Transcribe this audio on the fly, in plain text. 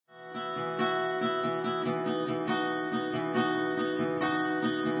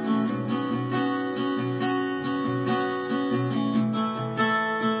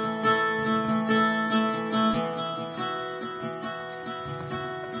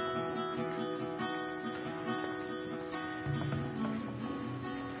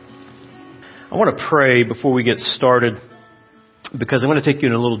I want to pray before we get started because I'm going to take you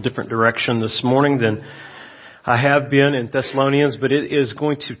in a little different direction this morning than I have been in Thessalonians, but it is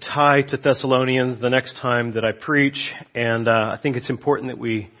going to tie to Thessalonians the next time that I preach, and I think it's important that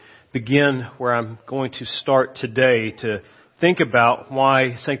we begin where I'm going to start today to think about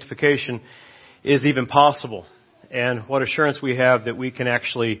why sanctification is even possible and what assurance we have that we can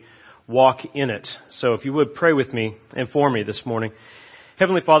actually walk in it. So if you would pray with me and for me this morning.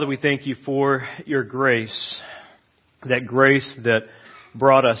 Heavenly Father, we thank you for your grace that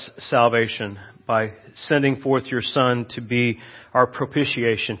brought us salvation by sending forth your Son to be our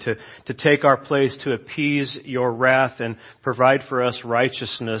propitiation, to take our place, to appease your wrath and provide for us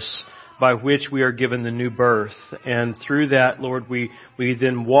righteousness by which we are given the new birth. And through that, Lord, we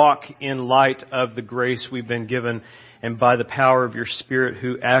then walk in light of the grace we've been given and by the power of your Spirit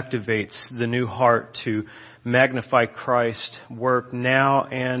who activates the new heart to magnify Christ's work now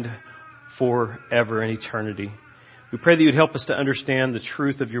and forever in eternity. We pray that you'd help us to understand the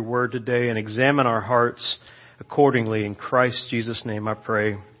truth of your word today and examine our hearts accordingly. In Christ Jesus' name I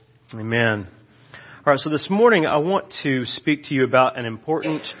pray. Amen. All right, so this morning I want to speak to you about an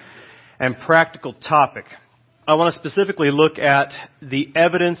important and practical topic. I want to specifically look at the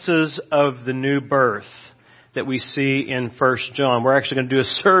evidences of the new birth that we see in 1 John. We're actually going to do a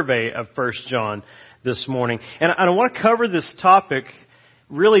survey of 1 John this morning. And I want to cover this topic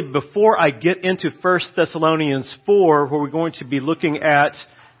really before I get into 1 Thessalonians 4, where we're going to be looking at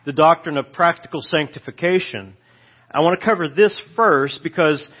the doctrine of practical sanctification. I want to cover this first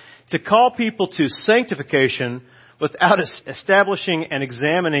because to call people to sanctification without establishing and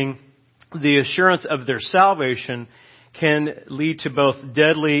examining the assurance of their salvation can lead to both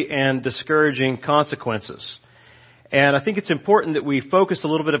deadly and discouraging consequences. And I think it's important that we focus a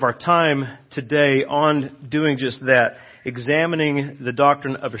little bit of our time today on doing just that, examining the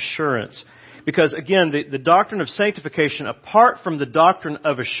doctrine of assurance. Because again, the doctrine of sanctification, apart from the doctrine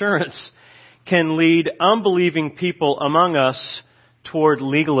of assurance, can lead unbelieving people among us toward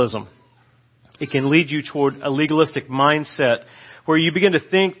legalism. It can lead you toward a legalistic mindset where you begin to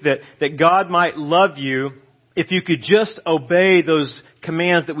think that God might love you if you could just obey those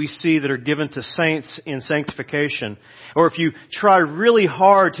commands that we see that are given to saints in sanctification. Or if you try really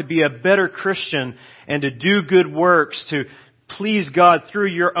hard to be a better Christian and to do good works to please God through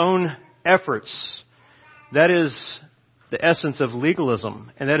your own efforts. That is the essence of legalism,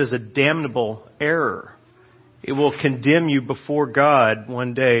 and that is a damnable error. It will condemn you before God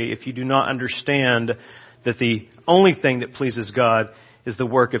one day if you do not understand that the only thing that pleases God is the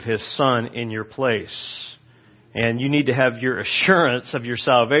work of His Son in your place. And you need to have your assurance of your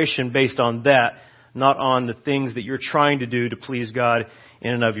salvation based on that, not on the things that you're trying to do to please God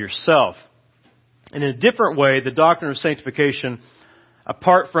in and of yourself. And in a different way, the doctrine of sanctification,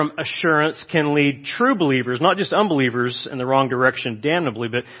 apart from assurance, can lead true believers, not just unbelievers, in the wrong direction damnably,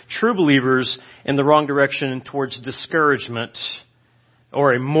 but true believers in the wrong direction towards discouragement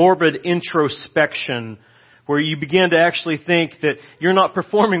or a morbid introspection where you begin to actually think that you're not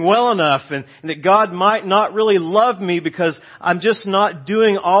performing well enough and that God might not really love me because I'm just not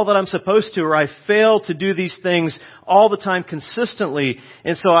doing all that I'm supposed to, or I fail to do these things all the time consistently.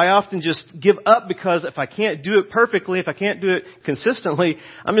 And so I often just give up because if I can't do it perfectly, if I can't do it consistently,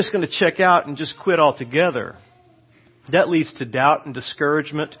 I'm just going to check out and just quit altogether. That leads to doubt and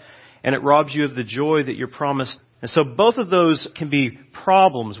discouragement, and it robs you of the joy that you're promised. And so both of those can be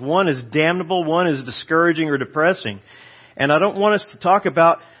problems. One is damnable, one is discouraging or depressing. And I don't want us to talk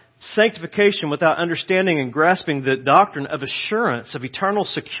about sanctification without understanding and grasping the doctrine of assurance, of eternal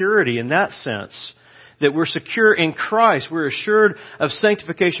security in that sense. That we're secure in Christ. We're assured of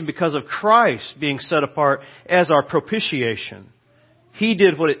sanctification because of Christ being set apart as our propitiation. He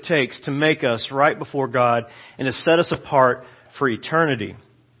did what it takes to make us right before God and to set us apart for eternity.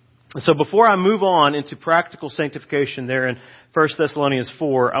 So before I move on into practical sanctification there in 1 Thessalonians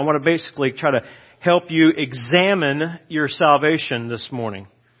 4, I want to basically try to help you examine your salvation this morning.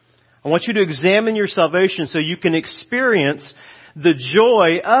 I want you to examine your salvation so you can experience the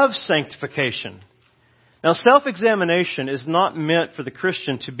joy of sanctification. Now, self-examination is not meant for the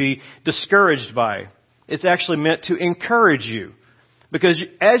Christian to be discouraged by. It's actually meant to encourage you. Because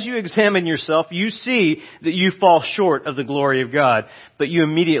as you examine yourself, you see that you fall short of the glory of God. But you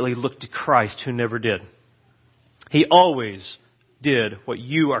immediately look to Christ who never did. He always did what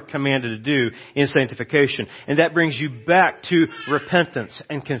you are commanded to do in sanctification. And that brings you back to repentance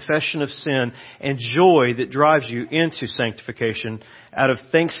and confession of sin and joy that drives you into sanctification out of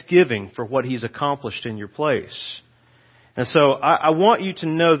thanksgiving for what He's accomplished in your place. And so I want you to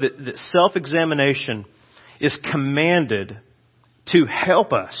know that self-examination is commanded to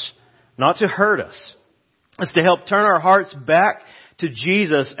help us not to hurt us. It's to help turn our hearts back to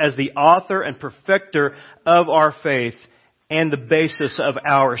Jesus as the author and perfecter of our faith and the basis of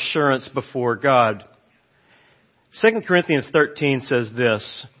our assurance before God. 2 Corinthians 13 says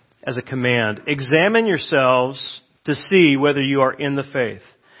this as a command: examine yourselves to see whether you are in the faith.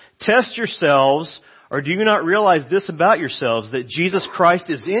 Test yourselves, or do you not realize this about yourselves, that Jesus Christ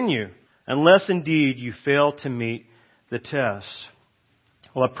is in you, unless indeed you fail to meet the test.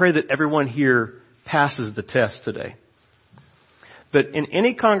 Well, I pray that everyone here passes the test today. But in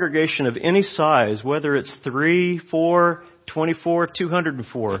any congregation of any size, whether it's 3, 4, 24,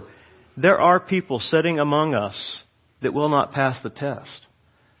 204, there are people sitting among us that will not pass the test.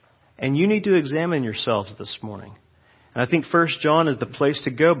 And you need to examine yourselves this morning. And I think 1 John is the place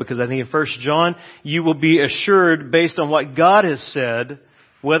to go, because I think in 1 John you will be assured based on what God has said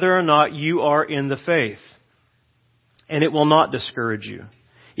whether or not you are in the faith. And it will not discourage you.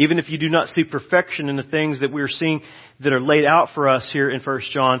 Even if you do not see perfection in the things that we're seeing that are laid out for us here in 1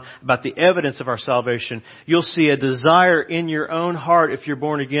 John about the evidence of our salvation, you'll see a desire in your own heart, if you're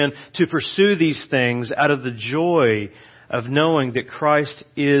born again, to pursue these things out of the joy of knowing that Christ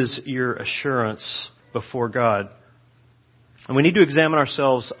is your assurance before God. And we need to examine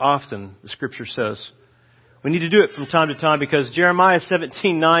ourselves often, the Scripture says. We need to do it from time to time, because Jeremiah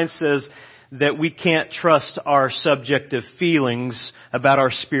 17:9 says that we can't trust our subjective feelings about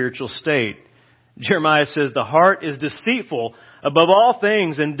our spiritual state. Jeremiah says the heart is deceitful above all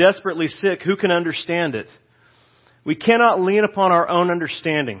things and desperately sick. Who can understand it? We cannot lean upon our own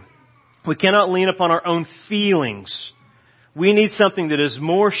understanding. We cannot lean upon our own feelings. We need something that is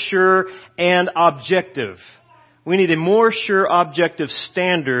more sure and objective. We need a more sure objective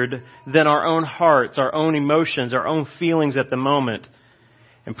standard than our own hearts, our own emotions, our own feelings at the moment.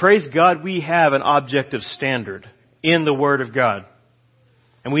 And praise God, we have an objective standard in the Word of God.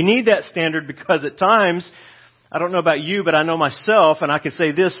 And we need that standard because at times, I don't know about you, but I know myself, and I can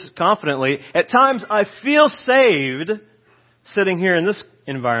say this confidently, at times I feel saved sitting here in this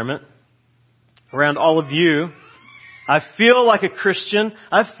environment around all of you. I feel like a Christian.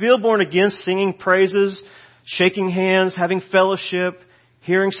 I feel born again, singing praises, shaking hands, having fellowship,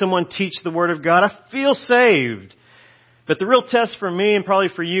 hearing someone teach the Word of God. I feel saved. But the real test for me, and probably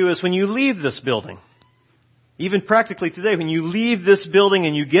for you, is when you leave this building. Even practically today, when you leave this building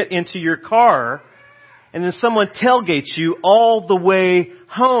and you get into your car, and then someone tailgates you all the way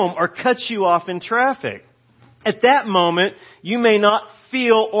home or cuts you off in traffic. At that moment, you may not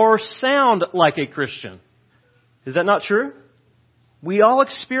feel or sound like a Christian. Is that not true? We all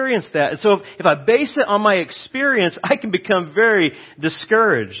experience that. And so if I base it on my experience, I can become very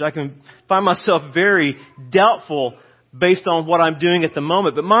discouraged. I can find myself very doubtful based on what I'm doing at the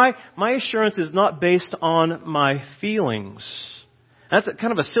moment. But my assurance is not based on my feelings. That's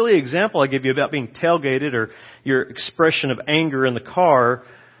kind of a silly example I give you about being tailgated or your expression of anger in the car.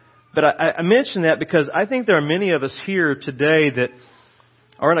 But I mention that because I think there are many of us here today that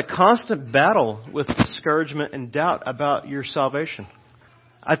are in a constant battle with discouragement and doubt about your salvation.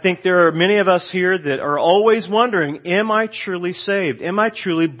 I think there are many of us here that are always wondering, am I truly saved? Am I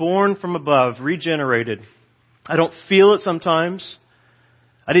truly born from above, regenerated? I don't feel it sometimes.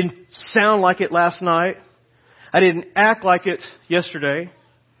 I didn't sound like it last night. I didn't act like it yesterday.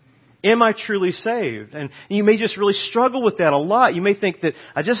 Am I truly saved? And you may just really struggle with that a lot. You may think that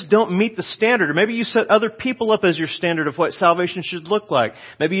I just don't meet the standard. Or maybe you set other people up as your standard of what salvation should look like.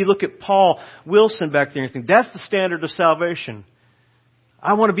 Maybe you look at Paul Wilson back there and you think, that's the standard of salvation.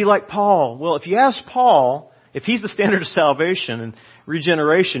 I want to be like Paul. Well, if you ask Paul, if he's the standard of salvation and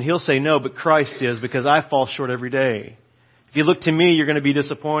regeneration, he'll say no, but Christ is, because I fall short every day. If you look to me, you're going to be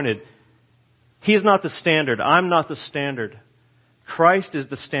disappointed. He is not the standard. I'm not the standard. Christ is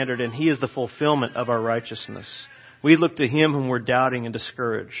the standard, and He is the fulfillment of our righteousness. We look to Him when we're doubting and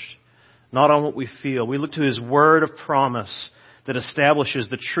discouraged, not on what we feel. We look to His word of promise that establishes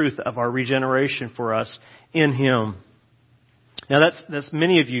the truth of our regeneration for us in Him. Now that's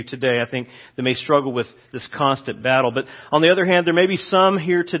many of you today, I think, that may struggle with this constant battle. But on the other hand, there may be some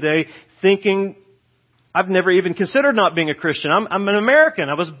here today thinking, I've never even considered not being a Christian. I'm an American.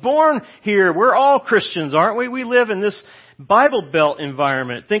 I was born here. We're all Christians, aren't we? We live in this Bible Belt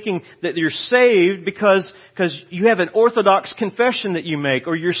environment, thinking that you're saved because you have an orthodox confession that you make,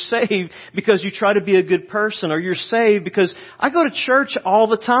 or you're saved because you try to be a good person, or you're saved because I go to church all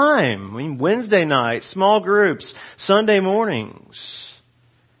the time. I mean, Wednesday night, small groups, Sunday mornings.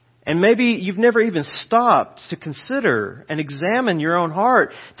 And maybe you've never even stopped to consider and examine your own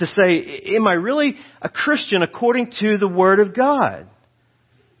heart to say, am I really a Christian according to the Word of God?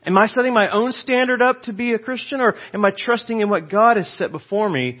 Am I setting my own standard up to be a Christian, or am I trusting in what God has set before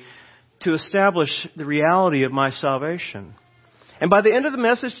me to establish the reality of my salvation. And by the end of the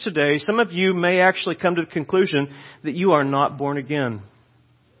message today, some of you may actually come to the conclusion that you are not born again.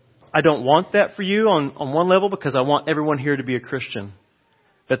 I don't want that for you on one level because I want everyone here to be a Christian.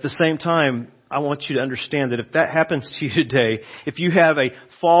 But at the same time, I want you to understand that if that happens to you today, if you have a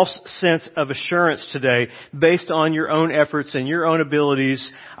false sense of assurance today based on your own efforts and your own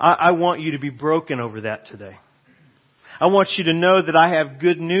abilities, I want you to be broken over that today. I want you to know that I have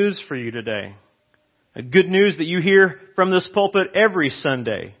good news for you today. Good news that you hear from this pulpit every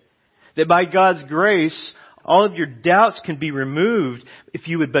Sunday. That by God's grace, all of your doubts can be removed if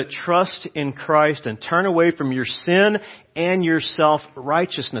you would but trust in Christ and turn away from your sin and your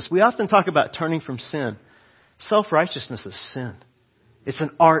self-righteousness. We often talk about turning from sin. Self-righteousness is sin. It's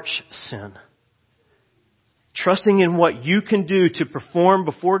an arch sin. Trusting in what you can do to perform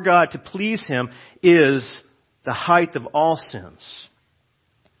before God to please Him is the height of all sins.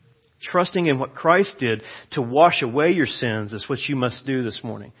 Trusting in what Christ did to wash away your sins is what you must do this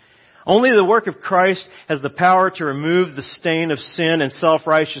morning. Only the work of Christ has the power to remove the stain of sin and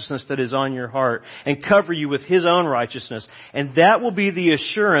self-righteousness that is on your heart and cover you with His own righteousness. And that will be the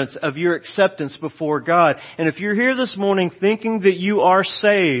assurance of your acceptance before God. And if you're here this morning thinking that you are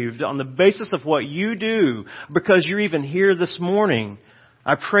saved on the basis of what you do, because you're even here this morning,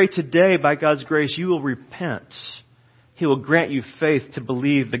 I pray today by God's grace you will repent. He will grant you faith to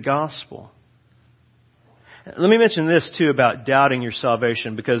believe the gospel. Let me mention this too about doubting your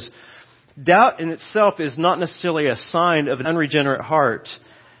salvation, because doubt in itself is not necessarily a sign of an unregenerate heart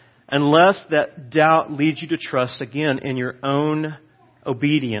unless that doubt leads you to trust again in your own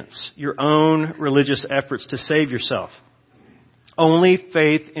obedience, your own religious efforts to save yourself. Only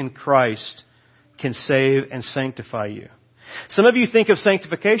faith in Christ can save and sanctify you. Some of you think of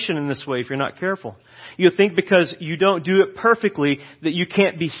sanctification in this way if you're not careful. You think because you don't do it perfectly that you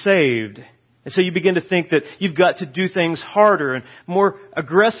can't be saved. And so you begin to think that you've got to do things harder and more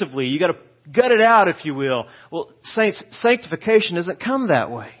aggressively. You've got to gut it out, if you will. Well, saints, sanctification doesn't come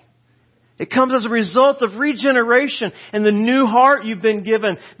that way. It comes as a result of regeneration and the new heart you've been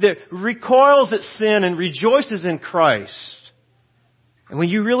given that recoils at sin and rejoices in Christ. And when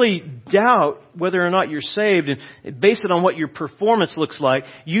you really doubt whether or not you're saved and base it on what your performance looks like,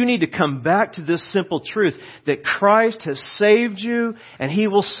 you need to come back to this simple truth that Christ has saved you and He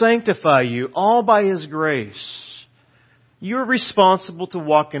will sanctify you all by His grace. You're responsible to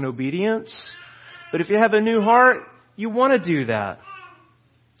walk in obedience. But if you have a new heart, you want to do that.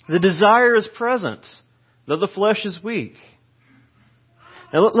 The desire is present, though the flesh is weak.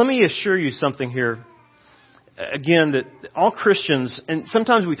 Now let me assure you something here. Again, that all Christians, and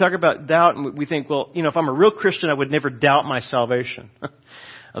sometimes we talk about doubt and we think, well, if I'm a real Christian, I would never doubt my salvation.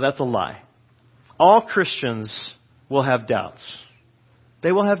 Well, that's a lie. All Christians will have doubts.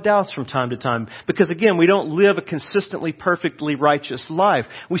 They will have doubts from time to time because, again, we don't live a consistently, perfectly righteous life.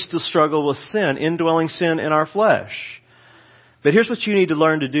 We still struggle with sin, indwelling sin in our flesh. But here's what you need to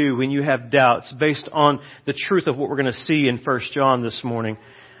learn to do when you have doubts based on the truth of what we're going to see in 1 John this morning.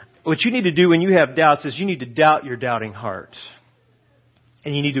 What you need to do when you have doubts is you need to doubt your doubting heart.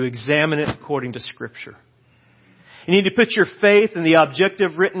 And you need to examine it according to Scripture. You need to put your faith in the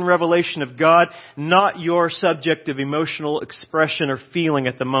objective written revelation of God, not your subjective emotional expression or feeling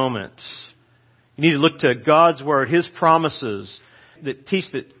at the moment. You need to look to God's Word, His promises that teach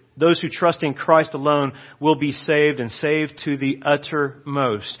that those who trust in Christ alone will be saved and saved to the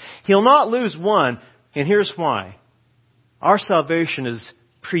uttermost. He'll not lose one, and here's why. Our salvation is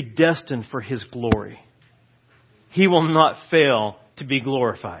predestined for His glory. He will not fail to be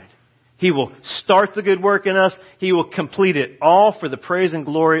glorified. He will start the good work in us. He will complete it all for the praise and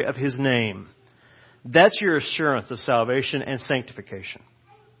glory of His name. That's your assurance of salvation and sanctification.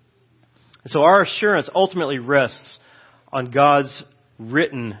 And so our assurance ultimately rests on God's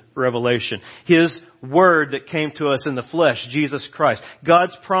written revelation. His Word that came to us in the flesh, Jesus Christ.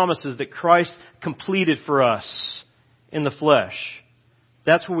 God's promises that Christ completed for us in the flesh.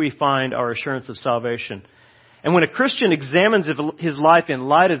 That's where we find our assurance of salvation. And when a Christian examines his life in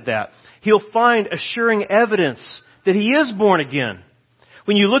light of that, he'll find assuring evidence that he is born again.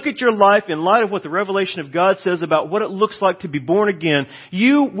 When you look at your life in light of what the revelation of God says about what it looks like to be born again,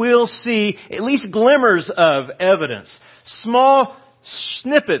 you will see at least glimmers of evidence. Small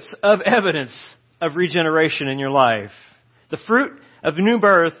snippets of evidence of regeneration in your life. The fruit of new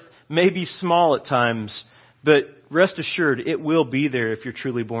birth may be small at times, but rest assured, it will be there if you're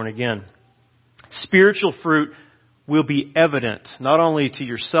truly born again. Spiritual fruit will be evident, not only to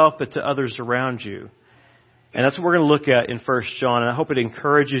yourself, but to others around you. And that's what we're going to look at in 1 John. And I hope it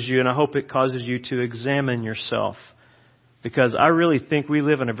encourages you, and I hope it causes you to examine yourself Because I really think we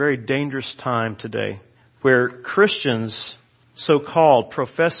live in a very dangerous time today where Christians, so-called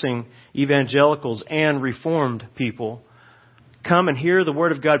professing evangelicals and Reformed people, come and hear the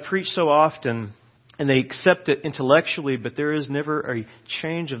Word of God preached so often and they accept it intellectually, but there is never a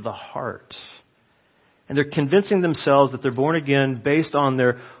change of the heart. And they're convincing themselves that they're born again based on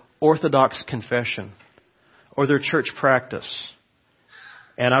their orthodox confession or their church practice.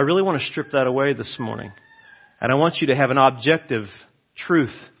 And I really want to strip that away this morning. And I want you to have an objective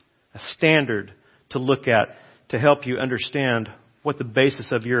truth, a standard to look at to help you understand what the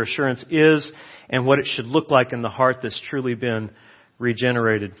basis of your assurance is and what it should look like in the heart that's truly been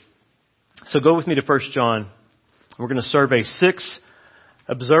regenerated. So go with me to 1 John. We're going to survey 6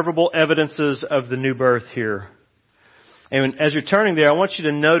 observable evidences of the new birth here. And as you're turning there, I want you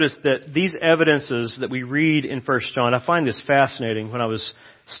to notice that these evidences that we read in 1 John, I find this fascinating when I was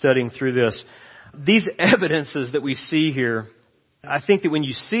studying through this. These evidences that we see here, I think that when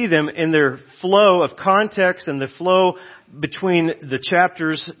you see them in their flow of context and the flow between the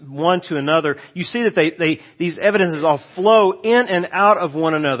chapters one to another, you see that these evidences all flow in and out of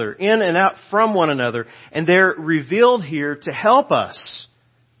one another, in and out from one another, and they're revealed here to help us.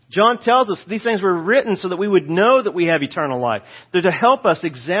 John tells us these things were written so that we would know that we have eternal life. They're to help us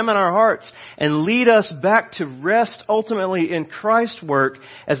examine our hearts and lead us back to rest ultimately in Christ's work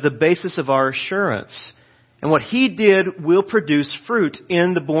as the basis of our assurance. And what He did will produce fruit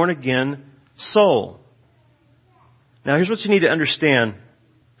in the born-again soul. Now here's what you need to understand.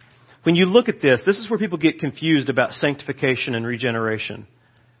 When you look at this is where people get confused about sanctification and regeneration.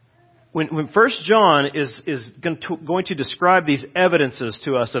 When 1 John is going to describe these evidences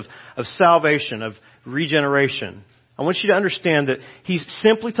to us of salvation, of regeneration, I want you to understand that he's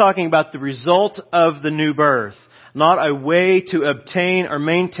simply talking about the result of the new birth, not a way to obtain or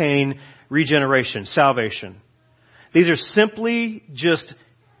maintain regeneration, salvation. These are simply just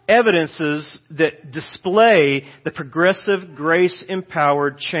evidences that display the progressive,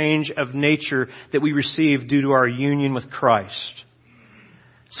 grace-empowered change of nature that we receive due to our union with Christ.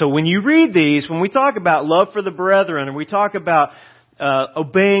 So when you read these, when we talk about love for the brethren and we talk about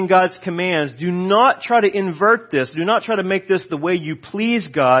obeying God's commands, do not try to invert this. Do not try to make this the way you please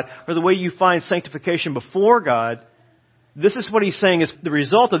God or the way you find sanctification before God. This is what he's saying is the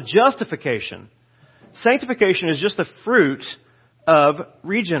result of justification. Sanctification is just the fruit of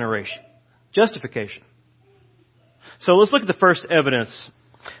regeneration. Justification. So let's look at the first evidence.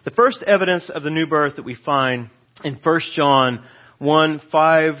 The first evidence of the new birth that we find in 1 John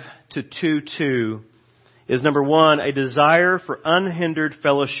 1:5-2:2 is number 1, a desire for unhindered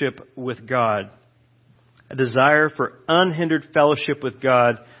fellowship with God. A desire for unhindered fellowship with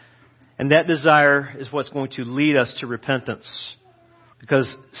God. And that desire is what's going to lead us to repentance.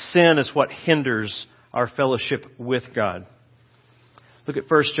 Because sin is what hinders our fellowship with God. Look at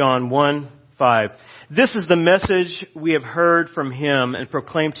 1 John 1:5. This is the message we have heard from Him and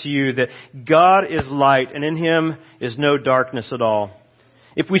proclaimed to you, that God is light and in Him is no darkness at all.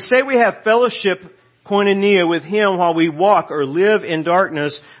 If we say we have fellowship, koinonia, with Him while we walk or live in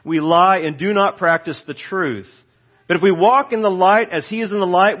darkness, we lie and do not practice the truth. But if we walk in the light as He is in the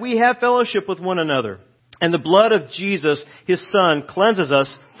light, we have fellowship with one another. And the blood of Jesus, His Son, cleanses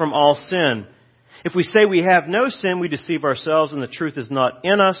us from all sin. If we say we have no sin, we deceive ourselves and the truth is not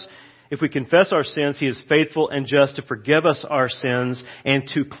in us. If we confess our sins, He is faithful and just to forgive us our sins and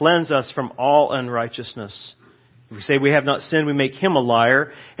to cleanse us from all unrighteousness. If we say we have not sinned, we make Him a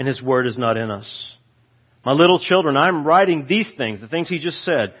liar and His word is not in us. My little children, I'm writing these things, the things He just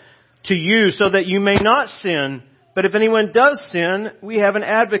said, to you so that you may not sin. But if anyone does sin, we have an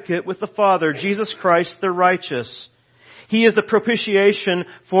advocate with the Father, Jesus Christ the righteous. He is the propitiation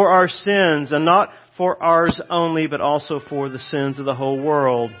for our sins, and not for ours only, but also for the sins of the whole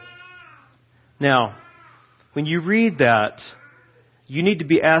world. Now, when you read that, you need to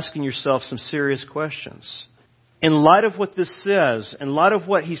be asking yourself some serious questions. In light of what this says, in light of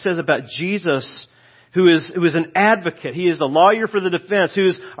what he says about Jesus, who is an advocate, He is the lawyer for the defense, who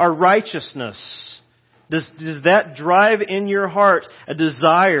is our righteousness, does that drive in your heart a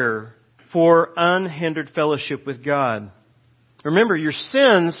desire for unhindered fellowship with God? Remember, your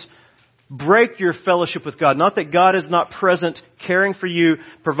sins break your fellowship with God. Not that God is not present, caring for you,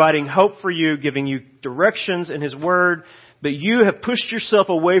 providing hope for you, giving you directions in His Word, but you have pushed yourself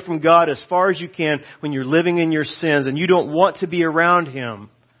away from God as far as you can when you're living in your sins and you don't want to be around Him.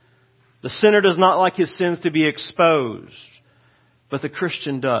 The sinner does not like his sins to be exposed, but the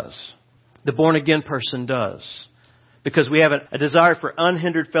Christian does. The born-again person does. Because we have a desire for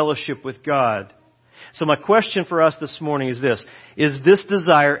unhindered fellowship with God. So my question for us this morning is this. Is this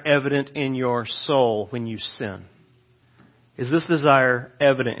desire evident in your soul when you sin? Is this desire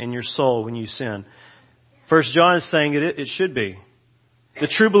evident in your soul when you sin? 1 John is saying it should be. The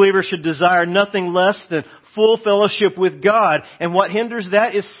true believer should desire nothing less than full fellowship with God. And what hinders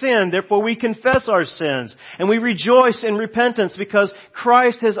that is sin. Therefore we confess our sins. And we rejoice in repentance because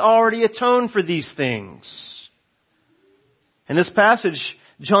Christ has already atoned for these things. In this passage,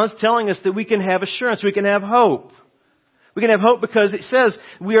 John's telling us that we can have assurance. We can have hope. We can have hope because it says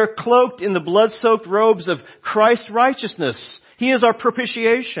we are cloaked in the blood-soaked robes of Christ's righteousness. He is our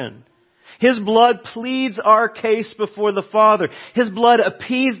propitiation. His blood pleads our case before the Father. His blood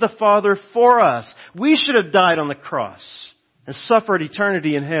appeased the Father for us. We should have died on the cross and suffered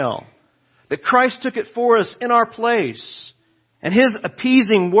eternity in hell. But Christ took it for us in our place. And His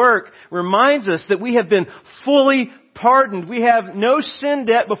appeasing work reminds us that we have been fully pardoned. We have no sin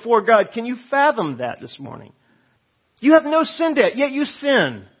debt before God. Can you fathom that this morning? You have no sin debt, yet you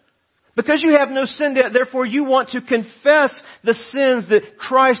sin. Because you have no sin debt, therefore you want to confess the sins that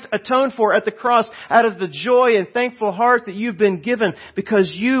Christ atoned for at the cross out of the joy and thankful heart that you've been given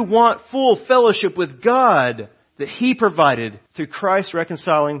because you want full fellowship with God that He provided through Christ's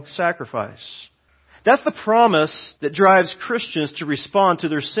reconciling sacrifice. That's the promise that drives Christians to respond to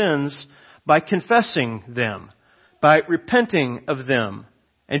their sins by confessing them, by repenting of them,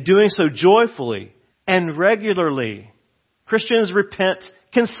 and doing so joyfully and regularly. Christians repent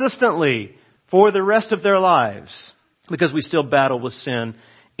consistently for the rest of their lives because we still battle with sin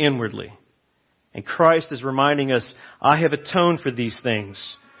inwardly. And Christ is reminding us, I have atoned for these things.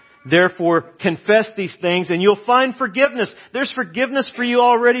 Therefore, confess these things and you'll find forgiveness. There's forgiveness for you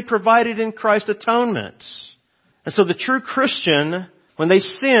already provided in Christ's atonement. And so the true Christian, when they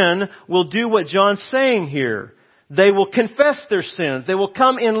sin, will do what John's saying here. They will confess their sins. They will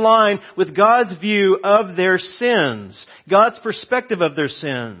come in line with God's view of their sins, God's perspective of their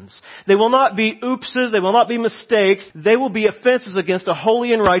sins. They will not be oopses. They will not be mistakes. They will be offenses against a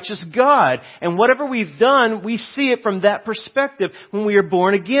holy and righteous God. And whatever we've done, we see it from that perspective when we are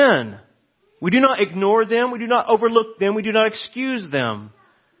born again. We do not ignore them. We do not overlook them. We do not excuse them.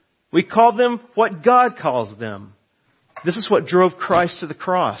 We call them what God calls them. This is what drove Christ to the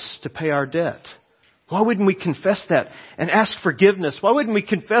cross, to pay our debt. Why wouldn't we confess that and ask forgiveness? Why wouldn't we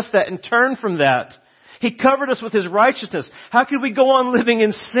confess that and turn from that? He covered us with His righteousness. How could we go on living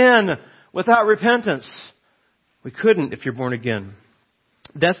in sin without repentance? We couldn't if you're born again.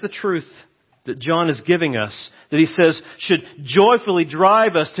 That's the truth that John is giving us, that he says should joyfully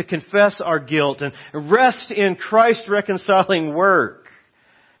drive us to confess our guilt and rest in Christ's reconciling work.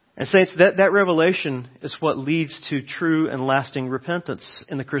 And saints, that revelation is what leads to true and lasting repentance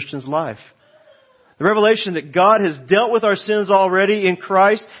in the Christian's life. The revelation that God has dealt with our sins already in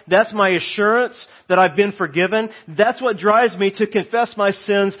Christ, that's my assurance that I've been forgiven. That's what drives me to confess my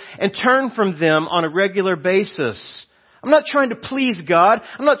sins and turn from them on a regular basis. I'm not trying to please God.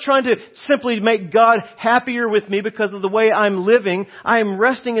 I'm not trying to simply make God happier with me because of the way I'm living. I am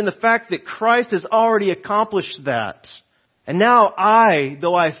resting in the fact that Christ has already accomplished that. And now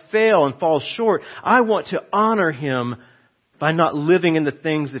though I fail and fall short, I want to honor Him by not living in the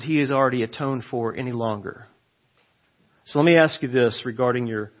things that He has already atoned for any longer. So let me ask you this regarding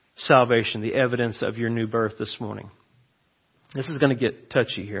your salvation, the evidence of your new birth this morning. This is going to get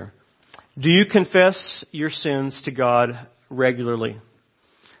touchy here. Do you confess your sins to God regularly?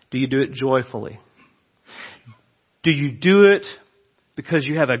 Do you do it joyfully? Do you do it because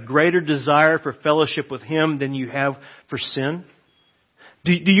you have a greater desire for fellowship with Him than you have for sin?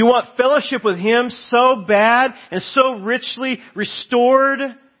 Do you want fellowship with Him so bad and so richly restored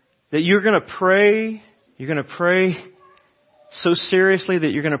that you're going to pray? You're going to pray so seriously that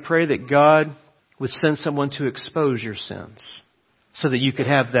you're going to pray that God would send someone to expose your sins so that you could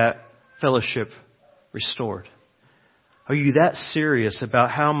have that fellowship restored. Are you that serious about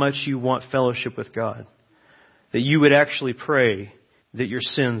how much you want fellowship with God that you would actually pray that your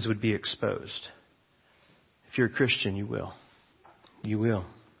sins would be exposed? If you're a Christian, you will. You will.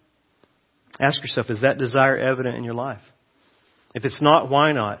 Ask yourself, is that desire evident in your life? If it's not,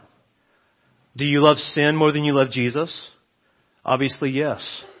 why not? Do you love sin more than you love Jesus? Obviously, yes.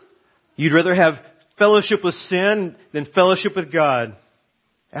 You'd rather have fellowship with sin than fellowship with God.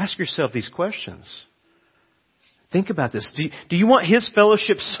 Ask yourself these questions. Think about this. Do you want His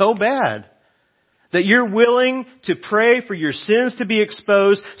fellowship so bad that you're willing to pray for your sins to be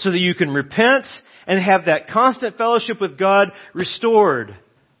exposed so that you can repent and have that constant fellowship with God restored?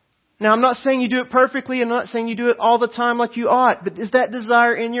 Now, I'm not saying you do it perfectly. I'm not saying you do it all the time like you ought. But is that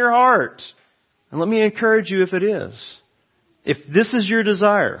desire in your heart? And let me encourage you if it is. If this is your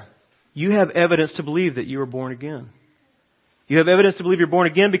desire, you have evidence to believe that you are born again. You have evidence to believe you're born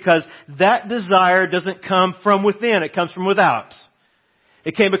again because that desire doesn't come from within. It comes from without.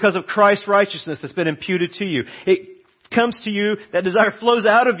 It came because of Christ's righteousness that's been imputed to you. It comes to you, that desire flows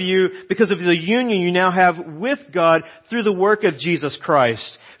out of you because of the union you now have with God through the work of Jesus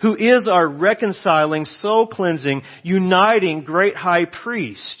Christ, who is our reconciling, soul cleansing, uniting great high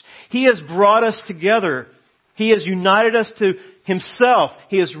priest. He has brought us together. He has united us to Himself.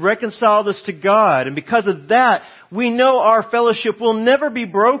 He has reconciled us to God. And because of that, we know our fellowship will never be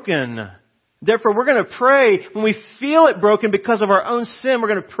broken. Therefore, we're going to pray when we feel it broken because of our own sin. We're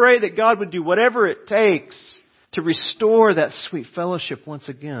going to pray that God would do whatever it takes to restore that sweet fellowship once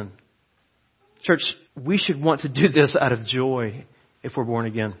again. Church, we should want to do this out of joy if we're born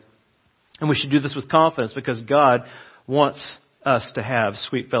again. And we should do this with confidence because God wants us to have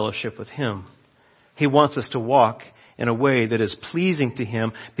sweet fellowship with Him. He wants us to walk in a way that is pleasing to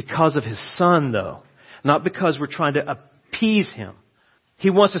Him because of His Son, though. Not because we're trying to appease Him. He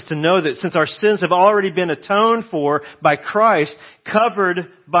wants us to know that since our sins have already been atoned for by Christ, covered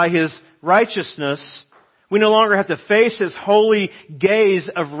by His righteousness, we no longer have to face His holy gaze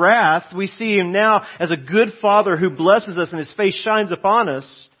of wrath. We see Him now as a good Father who blesses us and His face shines upon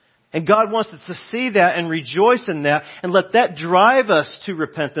us. And God wants us to see that and rejoice in that and let that drive us to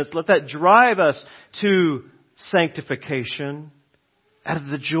repentance. Let that drive us to sanctification out of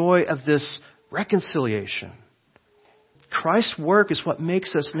the joy of this reconciliation. Christ's work is what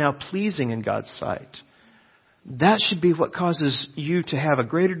makes us now pleasing in God's sight. That should be what causes you to have a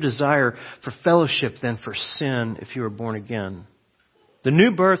greater desire for fellowship than for sin if you are born again. The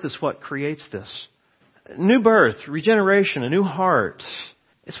new birth is what creates this. New birth, regeneration, a new heart.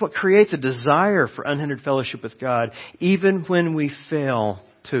 It's what creates a desire for unhindered fellowship with God, even when we fail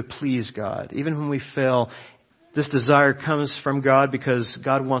to please God. Even when we fail, this desire comes from God because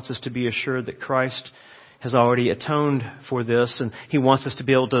God wants us to be assured that Christ has already atoned for this, and He wants us to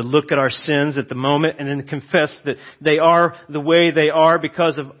be able to look at our sins at the moment and then confess that they are the way they are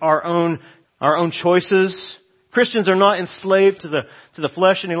because of our own choices. Christians are not enslaved to the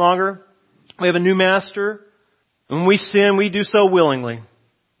flesh any longer. We have a new master. When we sin, we do so willingly.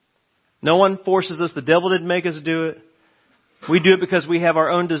 No one forces us. The devil didn't make us do it. We do it because we have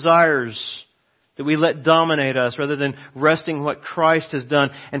our own desires that we let dominate us rather than resting in what Christ has done.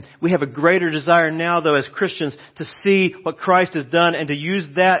 And we have a greater desire now, though, as Christians, to see what Christ has done and to use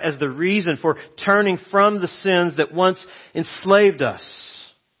that as the reason for turning from the sins that once enslaved us.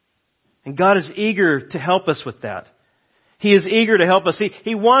 And God is eager to help us with that. He is eager to help us.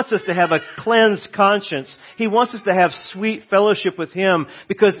 He wants us to have a cleansed conscience. He wants us to have sweet fellowship with Him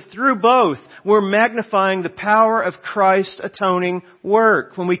because through both, we're magnifying the power of Christ's atoning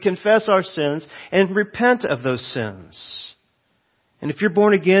work when we confess our sins and repent of those sins. And if you're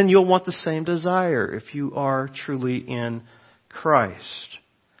born again, you'll want the same desire if you are truly in Christ.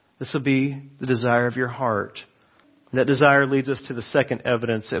 This will be the desire of your heart. And that desire leads us to the second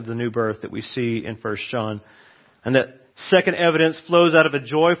evidence of the new birth that we see in 1 John. And that second evidence flows out of a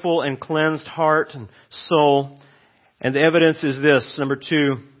joyful and cleansed heart and soul. And the evidence is this, number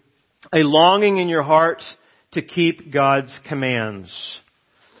 2, a longing in your heart to keep God's commands.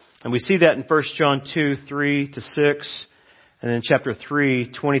 And we see that in 1 John 2, 3 to 6, and then chapter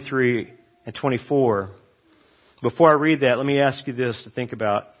 3, 23 and 24. Before I read that, let me ask you this to think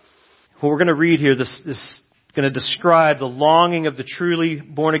about. What we're going to read here, this is going to describe the longing of the truly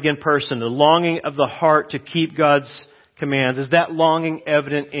born again person, the longing of the heart to keep God's commands. Is that longing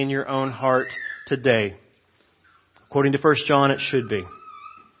evident in your own heart today? According to 1 John, it should be.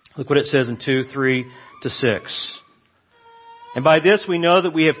 Look what it says in 2, 3 to 6. And by this we know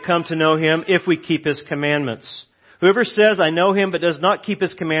that we have come to know Him if we keep His commandments. Whoever says, I know Him, but does not keep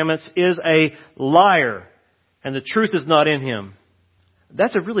His commandments is a liar, and the truth is not in him.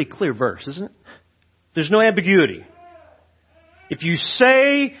 That's a really clear verse, isn't it? There's no ambiguity. If you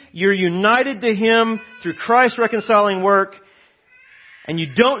say you're united to Him through Christ's reconciling work, and you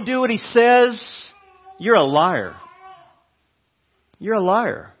don't do what He says, you're a liar. You're a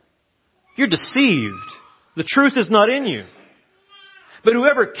liar. You're deceived. The truth is not in you. But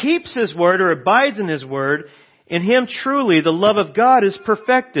whoever keeps His word or abides in His word, in him truly the love of God is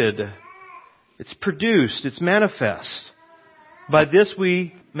perfected. It's produced. It's manifest. By this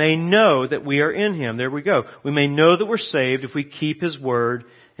we may know that we are in Him. There we go. We may know that we're saved if we keep His word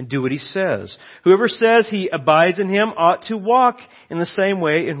and do what He says. Whoever says he abides in Him ought to walk in the same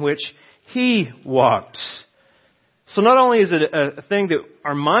way in which He walked. So not only is it a thing that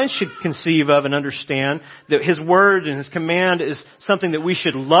our minds should conceive of and understand, that His word and His command is something that we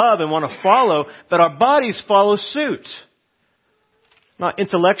should love and want to follow, but our bodies follow suit. Not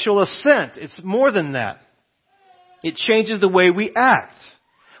intellectual assent. It's more than that. It changes the way we act.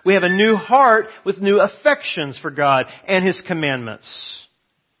 We have a new heart with new affections for God and His commandments.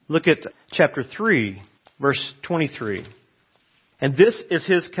 Look at chapter 3, verse 23. And this is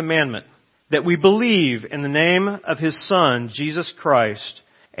His commandment, that we believe in the name of His Son, Jesus Christ,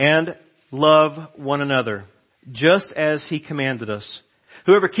 and love one another, just as He commanded us.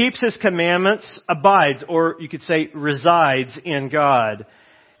 Whoever keeps His commandments abides, or you could say resides in God,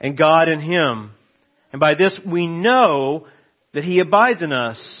 and God in him. And by this we know that He abides in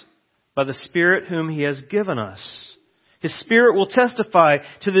us, by the Spirit whom He has given us. His Spirit will testify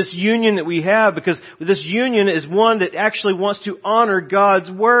to this union that we have, because this union is one that actually wants to honor God's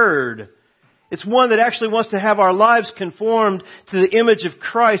Word. It's one that actually wants to have our lives conformed to the image of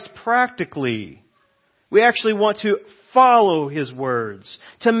Christ practically. We actually want to follow His words,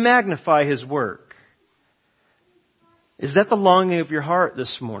 to magnify His work. Is that the longing of your heart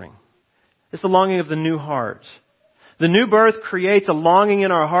this morning? It's the longing of the new heart. The new birth creates a longing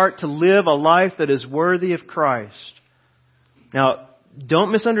in our heart to live a life that is worthy of Christ. Now,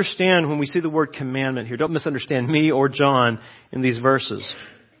 don't misunderstand when we see the word commandment here. Don't misunderstand me or John in these verses.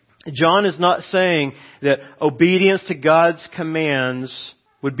 John is not saying that obedience to God's commands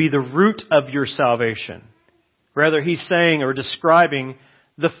would be the root of your salvation. Rather, he's saying or describing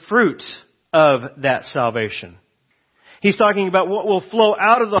the fruit of that salvation. He's talking about what will flow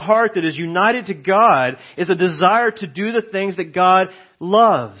out of the heart that is united to God is a desire to do the things that God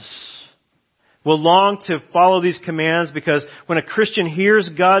loves. We'll long to follow these commands because when a Christian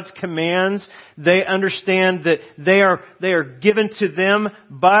hears God's commands, they understand that they are given to them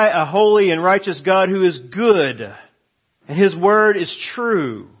by a holy and righteous God who is good. And His Word is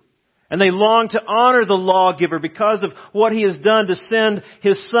true. And they long to honor the lawgiver because of what He has done to send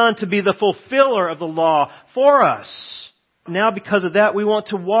His Son to be the fulfiller of the law for us. Now because of that, we want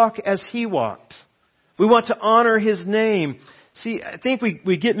to walk as He walked. We want to honor His name. See, I think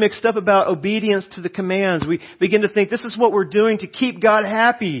we get mixed up about obedience to the commands. We begin to think this is what we're doing to keep God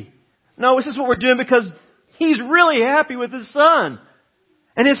happy. No, this is what we're doing because He's really happy with His Son.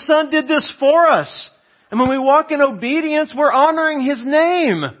 And His Son did this for us. And when we walk in obedience, we're honoring His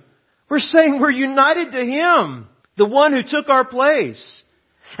name. We're saying we're united to Him, the one who took our place.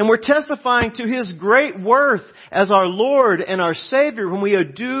 And we're testifying to His great worth as our Lord and our Savior when we are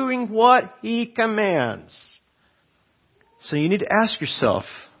doing what He commands. So you need to ask yourself,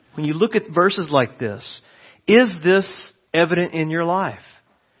 when you look at verses like this, is this evident in your life?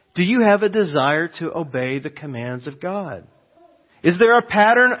 Do you have a desire to obey the commands of God? Is there a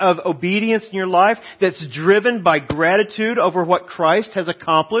pattern of obedience in your life that's driven by gratitude over what Christ has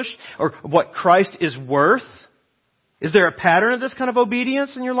accomplished or what Christ is worth? Is there a pattern of this kind of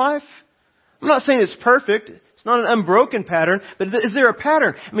obedience in your life? I'm not saying it's perfect. It's not an unbroken pattern, but is there a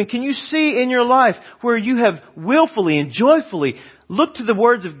pattern? I mean, can you see in your life where you have willfully and joyfully looked to the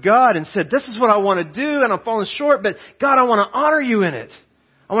words of God and said, this is what I want to do and I'm falling short, but God, I want to honor You in it.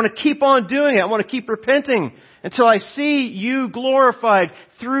 I want to keep on doing it. I want to keep repenting until I see You glorified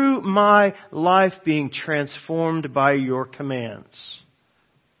through my life being transformed by Your commands.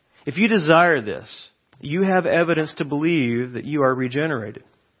 If you desire this, you have evidence to believe that you are regenerated.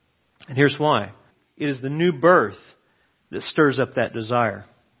 And here's why. It is the new birth that stirs up that desire.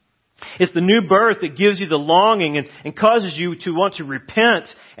 It's the new birth that gives you the longing and causes you to want to repent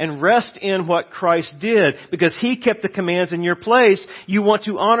and rest in what Christ did. Because He kept the commands in your place, you want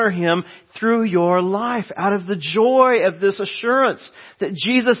to honor Him through your life out of the joy of this assurance that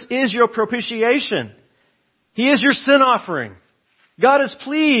Jesus is your propitiation. He is your sin offering. God is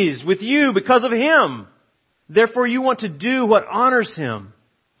pleased with you because of Him. Therefore, you want to do what honors Him.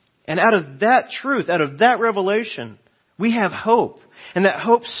 And out of that truth, out of that revelation, we have hope. And that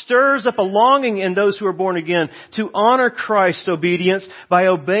hope stirs up a longing in those who are born again to honor Christ's obedience by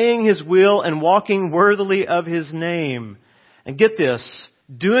obeying His will and walking worthily of His name. And get this,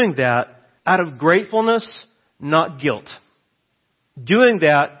 doing that out of gratefulness, not guilt. Doing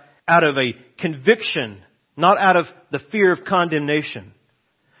that out of a conviction, not out of the fear of condemnation.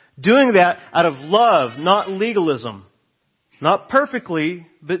 Doing that out of love, not legalism. Not perfectly,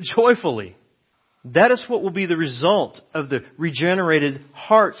 but joyfully. That is what will be the result of the regenerated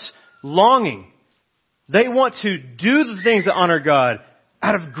heart's longing. They want to do the things that honor God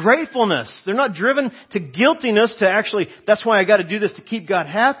out of gratefulness. They're not driven to guiltiness to actually, that's why I got to do this to keep God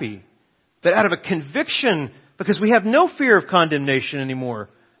happy. But out of a conviction, because we have no fear of condemnation anymore.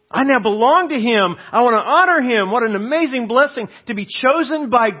 I now belong to Him. I want to honor Him. What an amazing blessing to be chosen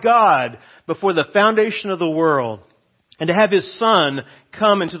by God before the foundation of the world. And to have His Son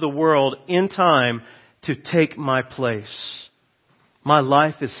come into the world in time to take my place. My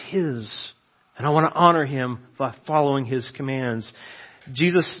life is His. And I want to honor Him by following His commands.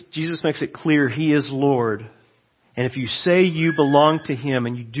 Jesus makes it clear He is Lord. And if you say you belong to Him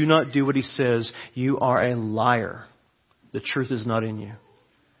and you do not do what He says, you are a liar. The truth is not in you.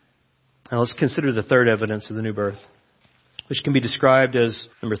 Now let's consider the third evidence of the new birth, which can be described as,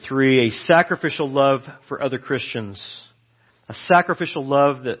 number 3, a sacrificial love for other Christians. A sacrificial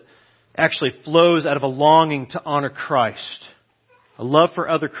love that actually flows out of a longing to honor Christ. A love for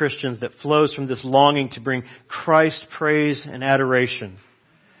other Christians that flows from this longing to bring Christ praise and adoration.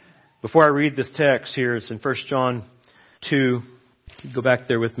 Before I read this text here, it's in 1 John 2. Go back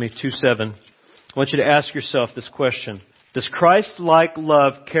there with me, 2:7. I want you to ask yourself this question. Does Christ-like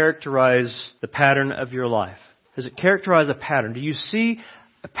love characterize the pattern of your life? Does it characterize a pattern? Do you see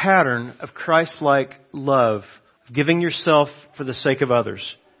a pattern of Christ-like love, giving yourself for the sake of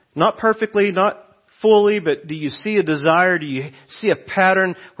others? Not perfectly, not fully, but do you see a desire? Do you see a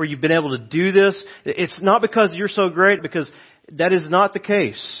pattern where you've been able to do this? It's not because you're so great, because that is not the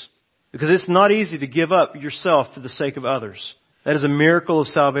case. Because it's not easy to give up yourself for the sake of others. That is a miracle of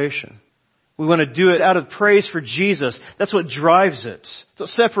salvation. We want to do it out of praise for Jesus. That's what drives it. That's what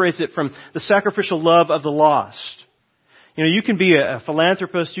separates it from the sacrificial love of the lost. You know, you can be a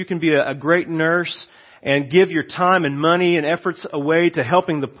philanthropist, you can be a great nurse, and give your time and money and efforts away to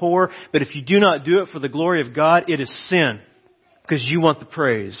helping the poor. But if you do not do it for the glory of God, it is sin. Because you want the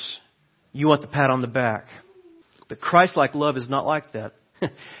praise. You want the pat on the back. But Christ-like love is not like that.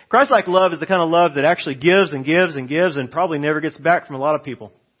 Christ-like love is the kind of love that actually gives and gives and gives and probably never gets back from a lot of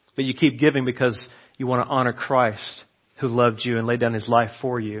people. But you keep giving because you want to honor Christ, who loved you and laid down His life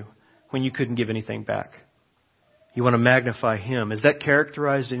for you when you couldn't give anything back. You want to magnify Him. Is that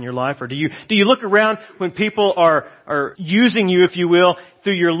characterized in your life? Or do you look around when people are using you, if you will,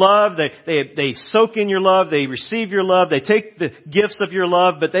 through your love? They soak in your love. They receive your love. They take the gifts of your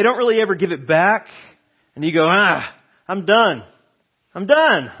love, but they don't really ever give it back. And you go, I'm done. I'm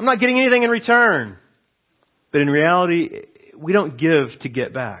done. I'm not getting anything in return. But in reality, we don't give to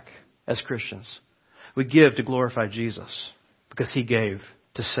get back as Christians. We give to glorify Jesus because He gave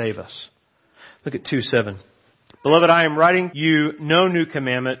to save us. Look at 2:7. Beloved, I am writing you no new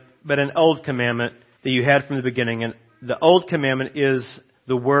commandment, but an old commandment that you had from the beginning. And the old commandment is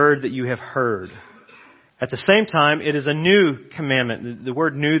the word that you have heard. At the same time, it is a new commandment. The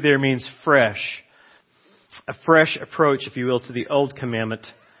word new there means fresh. A fresh approach, if you will, to the old commandment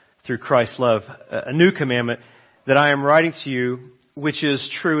through Christ's love. A new commandment that I am writing to you, which is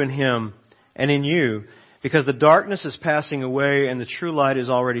true in Him and in you, because the darkness is passing away and the true light is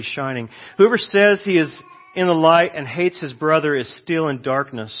already shining. Whoever says he is in the light and hates his brother is still in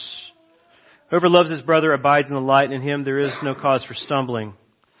darkness. Whoever loves his brother abides in the light, and in him there is no cause for stumbling.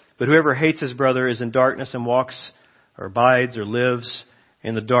 But whoever hates his brother is in darkness and walks or abides or lives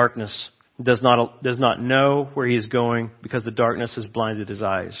in the darkness, does not know where he is going because the darkness has blinded his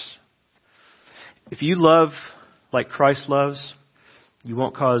eyes. If you love like Christ loves, you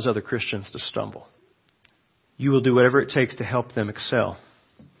won't cause other Christians to stumble. You will do whatever it takes to help them excel.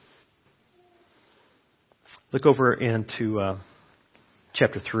 Look over into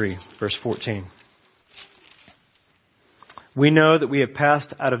chapter 3, verse 14. We know that we have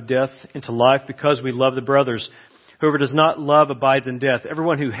passed out of death into life because we love the brothers. Whoever does not love abides in death.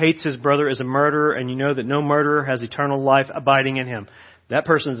 Everyone who hates his brother is a murderer, and you know that no murderer has eternal life abiding in him. That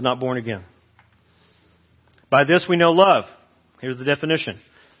person is not born again. By this we know love. Here's the definition.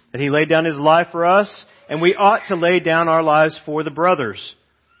 That He laid down His life for us, and we ought to lay down our lives for the brothers.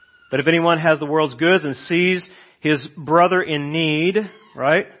 But if anyone has the world's goods and sees his brother in need,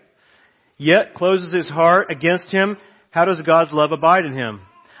 right, yet closes his heart against him, how does God's love abide in him?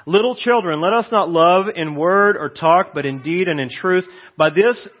 Little children, let us not love in word or talk, but in deed and in truth. By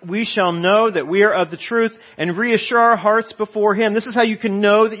this we shall know that we are of the truth and reassure our hearts before Him. This is how you can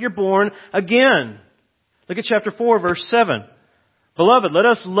know that you're born again. Look at chapter 4, verse 7. Beloved, let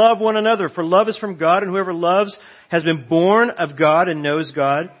us love one another, for love is from God, and whoever loves has been born of God and knows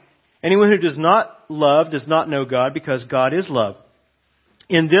God. Anyone who does not love does not know God, because God is love.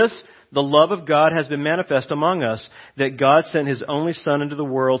 In this, the love of God has been manifest among us, that God sent His only Son into the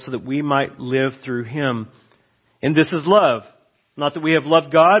world so that we might live through Him. And this is love. Not that we have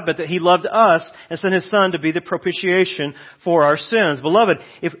loved God, but that He loved us and sent His Son to be the propitiation for our sins. Beloved,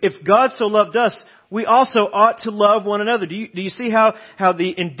 if God so loved us, we also ought to love one another. Do you see how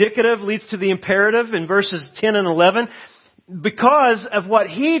the indicative leads to the imperative in verses 10 and 11? Because of what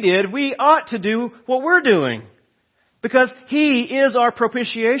He did, we ought to do what we're doing. Because He is our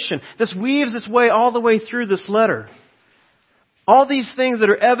propitiation. This weaves its way all the way through this letter. All these things that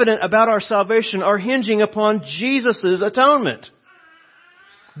are evident about our salvation are hinging upon Jesus' atonement.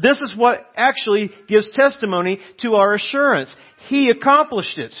 This is what actually gives testimony to our assurance. He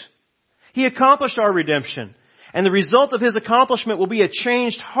accomplished it. He accomplished our redemption. And the result of His accomplishment will be a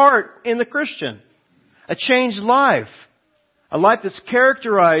changed heart in the Christian. A changed life. A life that's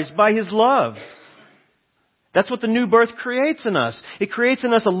characterized by His love. That's what the new birth creates in us. It creates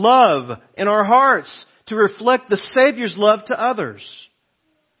in us a love in our hearts to reflect the Savior's love to others.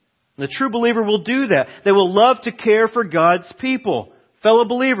 And the true believer will do that. They will love to care for God's people, fellow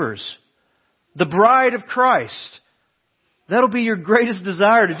believers, the bride of Christ. That'll be your greatest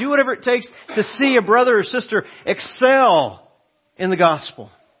desire, to do whatever it takes to see a brother or sister excel in the gospel.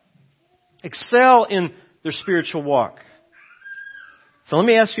 Excel in their spiritual walk. So let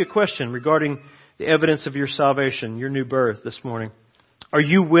me ask you a question regarding the evidence of your salvation, your new birth this morning. Are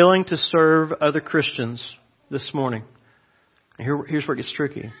you willing to serve other Christians this morning? Here's where it gets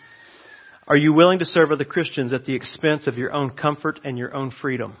tricky. Are you willing to serve other Christians at the expense of your own comfort and your own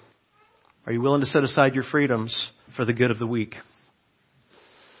freedom? Are you willing to set aside your freedoms for the good of the weak?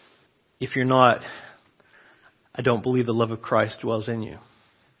 If you're not, I don't believe the love of Christ dwells in you,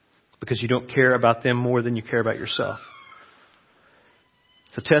 because you don't care about them more than you care about yourself.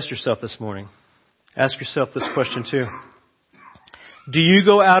 So test yourself this morning. Ask yourself this question too. Do you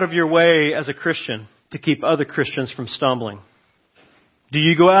go out of your way as a Christian to keep other Christians from stumbling? Do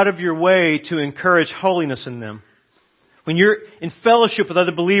you go out of your way to encourage holiness in them? When you're in fellowship with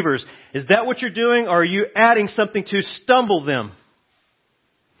other believers, is that what you're doing, or are you adding something to stumble them?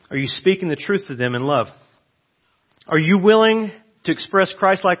 Are you speaking the truth to them in love? Are you willing to express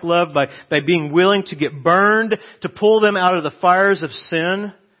Christ-like love by being willing to get burned, to pull them out of the fires of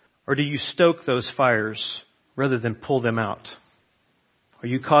sin? Or do you stoke those fires rather than pull them out? Are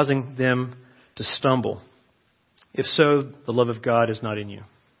you causing them to stumble? If so, the love of God is not in you.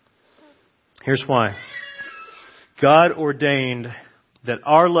 Here's why. God ordained that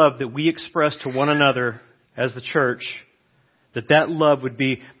our love that we express to one another as the church, that love would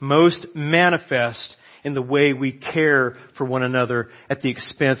be most manifest in the way we care for one another at the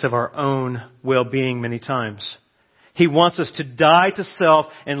expense of our own well-being many times. He wants us to die to self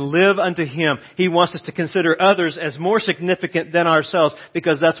and live unto Him. He wants us to consider others as more significant than ourselves,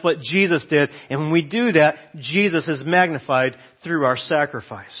 because that's what Jesus did. And when we do that, Jesus is magnified through our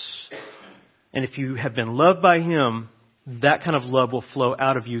sacrifice. And if you have been loved by Him, that kind of love will flow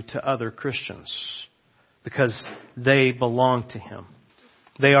out of you to other Christians, because they belong to Him.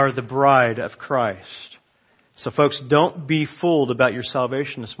 They are the bride of Christ. So folks, don't be fooled about your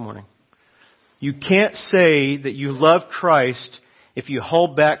salvation this morning. You can't say that you love Christ if you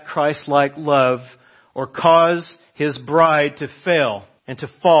hold back Christ-like love or cause His bride to fail and to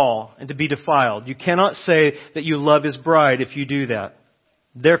fall and to be defiled. You cannot say that you love His bride if you do that.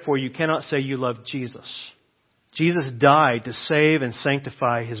 Therefore, you cannot say you love Jesus. Jesus died to save and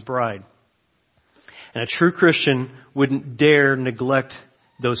sanctify His bride. And a true Christian wouldn't dare neglect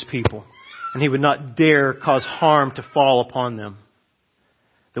those people. And he would not dare cause harm to fall upon them.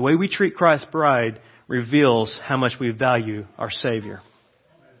 The way we treat Christ's bride reveals how much we value our Savior.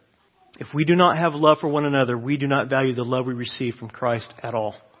 If we do not have love for one another, we do not value the love we receive from Christ at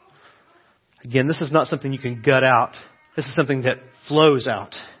all. Again, this is not something you can gut out. This is something that flows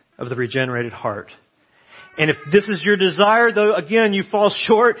out of the regenerated heart. And if this is your desire, though, again, you fall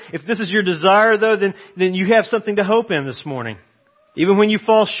short. If this is your desire, though, then you have something to hope in this morning. Even when you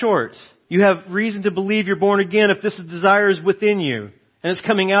fall short, you have reason to believe you're born again if this desire is within you. And it's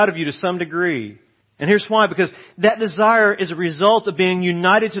coming out of you to some degree. And here's why. Because that desire is a result of being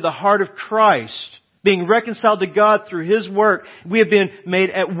united to the heart of Christ. Being reconciled to God through His work. We have been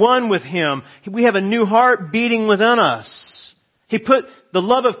made at one with Him. We have a new heart beating within us. He put the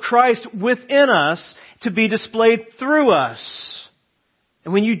love of Christ within us to be displayed through us.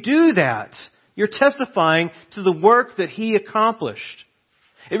 And when you do that, you're testifying to the work that He accomplished.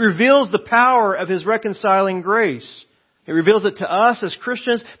 It reveals the power of His reconciling grace. It reveals it to us as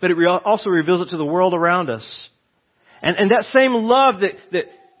Christians, but it also reveals it to the world around us. And that same love that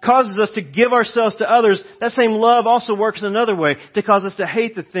causes us to give ourselves to others, that same love also works in another way to cause us to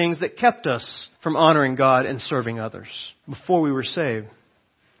hate the things that kept us from honoring God and serving others before we were saved.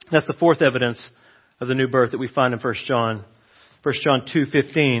 That's the fourth evidence of the new birth that we find in 1 John. 1 John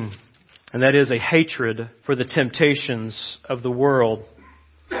 2:15. And that is a hatred for the temptations of the world.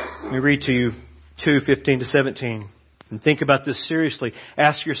 Let me read to you 2:15-17. And think about this seriously.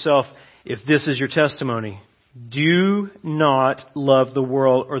 Ask yourself if this is your testimony. Do not love the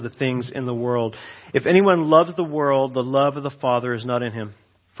world or the things in the world. If anyone loves the world, the love of the Father is not in him.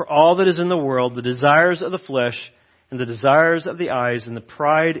 For all that is in the world, the desires of the flesh and the desires of the eyes and the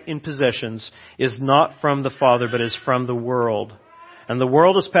pride in possessions is not from the Father, but is from the world. And the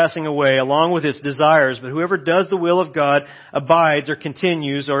world is passing away along with its desires, but whoever does the will of God abides or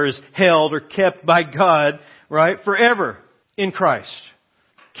continues or is held or kept by God, right, forever in Christ.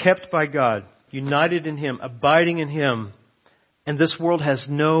 Kept by God, united in Him, abiding in Him. And this world has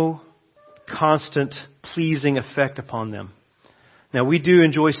no constant, pleasing effect upon them. Now, we do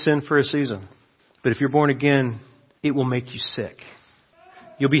enjoy sin for a season, but if you're born again, it will make you sick.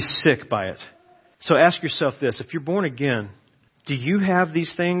 You'll be sick by it. So ask yourself this, if you're born again, do you have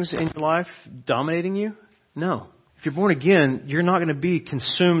these things in your life dominating you? No. If you're born again, you're not going to be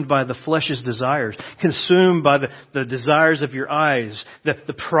consumed by the flesh's desires, consumed by the desires of your eyes,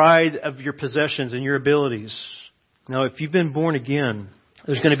 the pride of your possessions and your abilities. No, if you've been born again,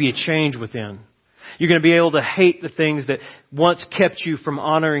 there's going to be a change within. You're going to be able to hate the things that once kept you from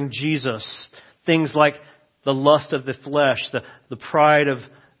honoring Jesus. Things like the lust of the flesh, the pride of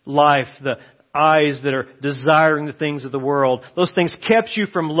life, the eyes that are desiring the things of the world. Those things kept you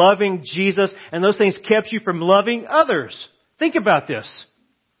from loving Jesus, and those things kept you from loving others. Think about this.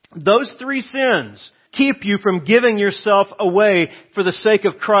 Those three sins keep you from giving yourself away for the sake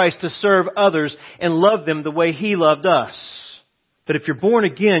of Christ to serve others and love them the way He loved us. But if you're born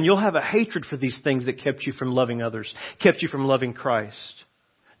again, you'll have a hatred for these things that kept you from loving others, kept you from loving Christ.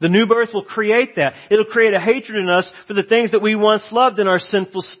 The new birth will create that. It'll create a hatred in us for the things that we once loved in our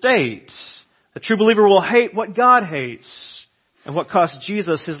sinful state. A true believer will hate what God hates and what cost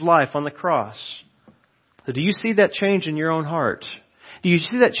Jesus His life on the cross. So do you see that change in your own heart? Do you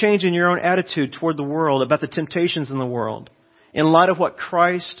see that change in your own attitude toward the world, about the temptations in the world, in light of what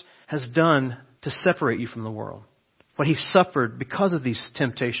Christ has done to separate you from the world? What He suffered because of these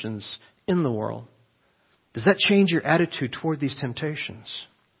temptations in the world. Does that change your attitude toward these temptations?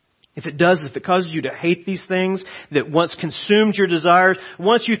 If it does, if it causes you to hate these things that once consumed your desires,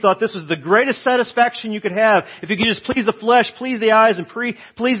 once you thought this was the greatest satisfaction you could have, if you could just please the flesh, please the eyes, and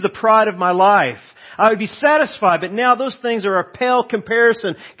please the pride of my life, I would be satisfied. But now those things are a pale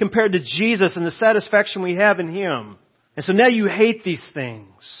comparison compared to Jesus and the satisfaction we have in Him. And so now you hate these things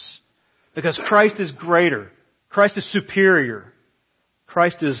because Christ is greater. Christ is superior.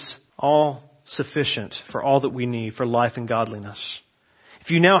 Christ is all sufficient for all that we need for life and godliness. If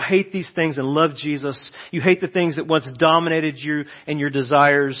you now hate these things and love Jesus, you hate the things that once dominated you and your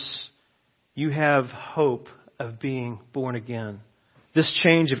desires, you have hope of being born again. This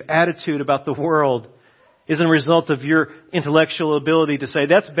change of attitude about the world isn't a result of your intellectual ability to say,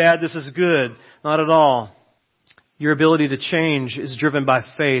 that's bad, this is good. Not at all. Your ability to change is driven by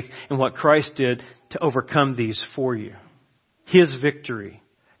faith in what Christ did to overcome these for you. His victory.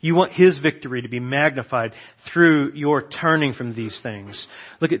 You want His victory to be magnified through your turning from these things.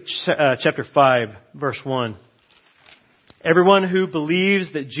 Look at chapter 5, verse 1. Everyone who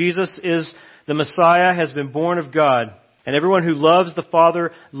believes that Jesus is the Messiah has been born of God. And everyone who loves the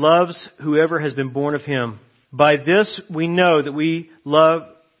Father loves whoever has been born of Him. By this we know that we love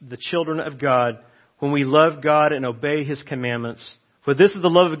the children of God, when we love God and obey His commandments. For this is the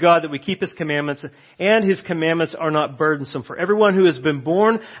love of God, that we keep His commandments, and His commandments are not burdensome. For everyone who has been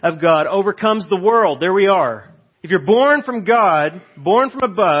born of God overcomes the world. There we are. If you're born from God, born from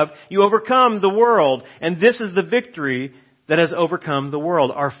above, you overcome the world. And this is the victory that has overcome the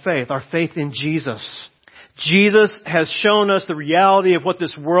world. Our faith in Jesus. Jesus has shown us the reality of what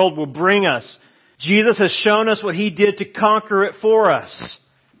this world will bring us. Jesus has shown us what He did to conquer it for us.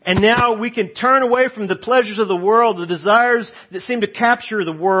 And now we can turn away from the pleasures of the world, the desires that seem to capture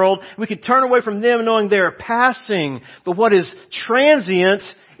the world. We can turn away from them knowing they are passing. But what is transient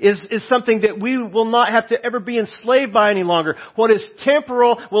is something that we will not have to ever be enslaved by any longer. What is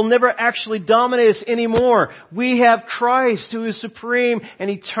temporal will never actually dominate us anymore. We have Christ who is supreme and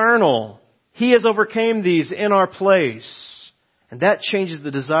eternal. He has overcome these in our place. And that changes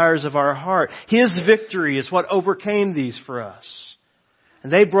the desires of our heart. His victory is what overcame these for us.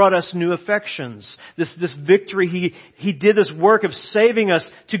 And they brought us new affections. This victory, He did this work of saving us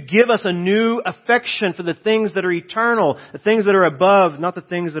to give us a new affection for the things that are eternal, the things that are above, not the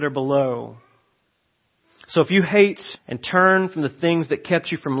things that are below. So if you hate and turn from the things that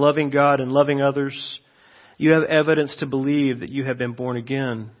kept you from loving God and loving others, you have evidence to believe that you have been born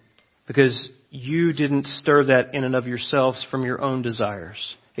again, because you didn't stir that in and of yourselves from your own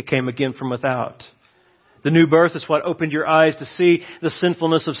desires. It came again from without. The new birth is what opened your eyes to see the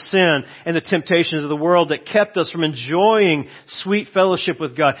sinfulness of sin and the temptations of the world that kept us from enjoying sweet fellowship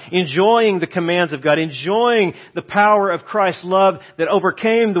with God, enjoying the commands of God, enjoying the power of Christ's love that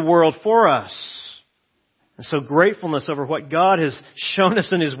overcame the world for us. And so gratefulness over what God has shown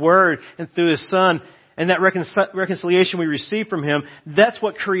us in His Word and through His Son, and that reconciliation we receive from Him, that's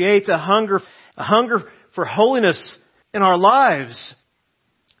what creates a hunger for holiness in our lives.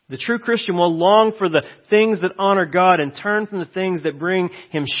 The true Christian will long for the things that honor God and turn from the things that bring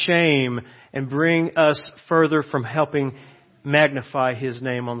him shame and bring us further from helping magnify his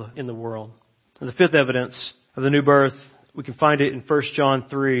name in the world. And the fifth evidence of the new birth, we can find it in 1 John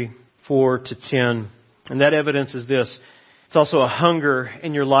 3, 4-10. And that evidence is this. It's also a hunger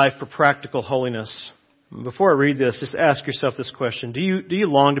in your life for practical holiness. Before I read this, just ask yourself this question. Do you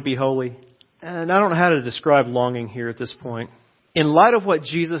long to be holy? And I don't know how to describe longing here at this point. In light of what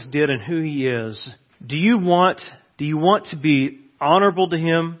Jesus did and who He is, do you want to be honorable to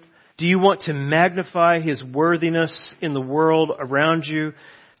Him? Do you want to magnify His worthiness in the world around you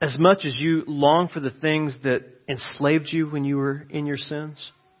as much as you long for the things that enslaved you when you were in your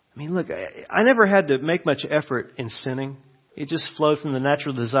sins? I mean, look, I never had to make much effort in sinning. It just flowed from the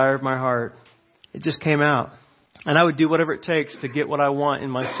natural desire of my heart. It just came out. And I would do whatever it takes to get what I want in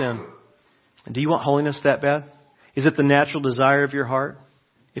my sin. And do you want holiness that bad? Is it the natural desire of your heart?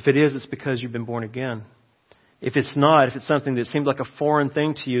 If it is, it's because you've been born again. If it's not, if it's something that seems like a foreign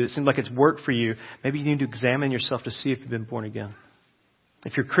thing to you, it seems like it's work for you, maybe you need to examine yourself to see if you've been born again.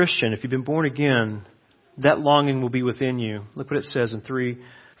 If you're Christian, if you've been born again, that longing will be within you. Look what it says in 3,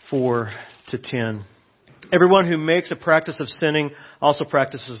 4-10. Everyone who makes a practice of sinning also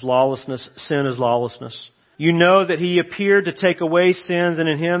practices lawlessness. Sin is lawlessness. You know that He appeared to take away sins, and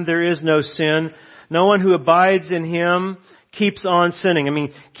in Him there is no sin. No one who abides in Him keeps on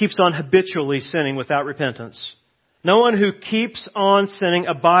sinning. Keeps on habitually sinning without repentance. No one who keeps on sinning,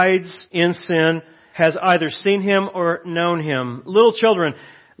 abides in sin, has either seen Him or known Him. Little children,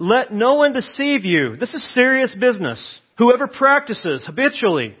 let no one deceive you. This is serious business. Whoever practices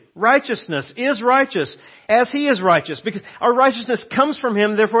habitually righteousness is righteous as He is righteous. Because our righteousness comes from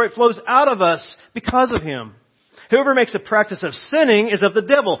Him, therefore it flows out of us because of Him. Whoever makes a practice of sinning is of the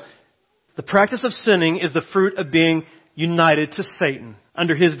devil. The practice of sinning is the fruit of being united to Satan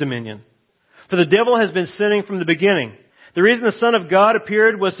under his dominion. For the devil has been sinning from the beginning. The reason the Son of God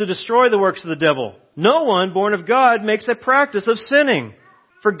appeared was to destroy the works of the devil. No one born of God makes a practice of sinning.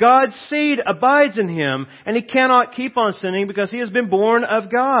 For God's seed abides in him, and he cannot keep on sinning because he has been born of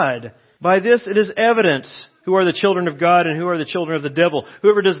God. By this it is evident who are the children of God and who are the children of the devil.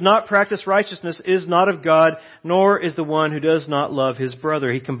 Whoever does not practice righteousness is not of God, nor is the one who does not love his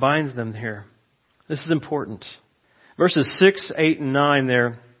brother. He combines them here. This is important. Verses 6, 8, and 9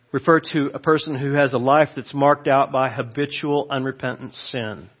 there refer to a person who has a life that's marked out by habitual, unrepentant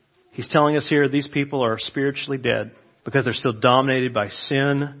sin. He's telling us here these people are spiritually dead because they're still dominated by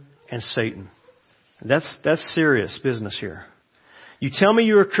sin and Satan. And that's serious business here. You tell me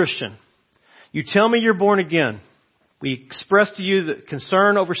you're a Christian. You tell me you're born again. We express to you the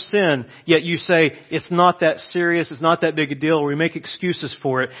concern over sin, yet you say it's not that serious, it's not that big a deal, or we make excuses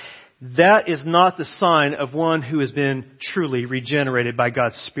for it. That is not the sign of one who has been truly regenerated by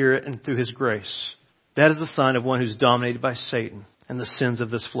God's Spirit and through His grace. That is the sign of one who's dominated by Satan and the sins of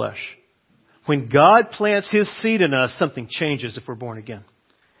this flesh. When God plants His seed in us, something changes if we're born again.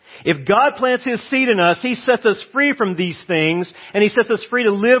 If God plants His seed in us, He sets us free from these things, and He sets us free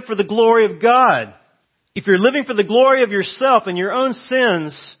to live for the glory of God. If you're living for the glory of yourself and your own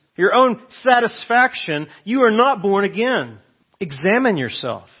sins, your own satisfaction, you are not born again. Examine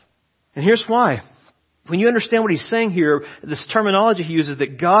yourself. And here's why. When you understand what He's saying here, this terminology He uses,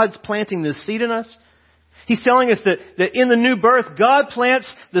 that God's planting this seed in us, He's telling us that in the new birth, God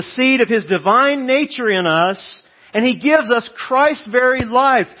plants the seed of His divine nature in us, and He gives us Christ's very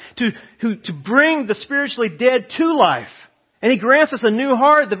life to bring the spiritually dead to life. And He grants us a new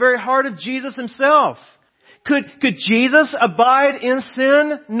heart, the very heart of Jesus Himself. Could Jesus abide in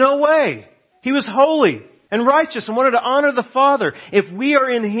sin? No way. He was holy and righteous and wanted to honor the Father. If we are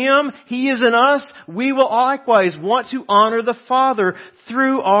in Him, He is in us, we will likewise want to honor the Father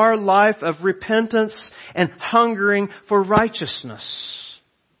through our life of repentance and hungering for righteousness.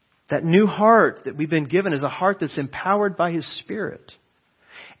 That new heart that we've been given is a heart that's empowered by His Spirit.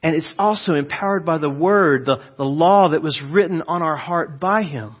 And it's also empowered by the Word, the law that was written on our heart by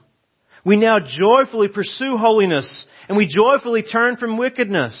Him. We now joyfully pursue holiness, and we joyfully turn from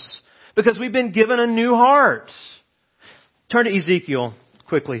wickedness because we've been given a new heart. Turn to Ezekiel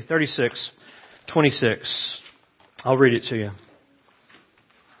quickly, 36:26. I'll read it to you.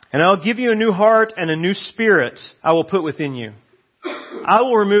 And I'll give you a new heart and a new spirit I will put within you. I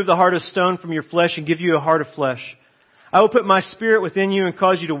will remove the heart of stone from your flesh and give you a heart of flesh. I will put my Spirit within you and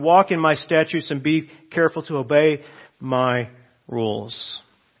cause you to walk in my statutes and be careful to obey my rules.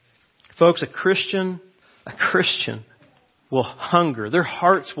 Folks, a Christian will hunger. Their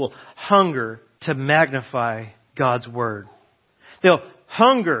hearts will hunger to magnify God's Word. They'll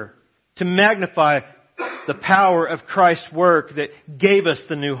hunger to magnify the power of Christ's work that gave us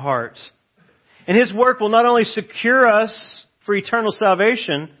the new heart. And His work will not only secure us for eternal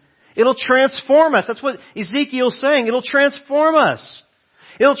salvation, it'll transform us. That's what Ezekiel's saying. It'll transform us.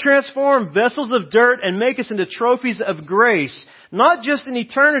 It'll transform vessels of dirt and make us into trophies of grace, not just in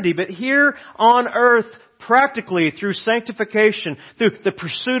eternity, but here on earth practically through sanctification, through the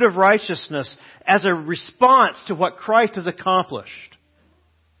pursuit of righteousness as a response to what Christ has accomplished.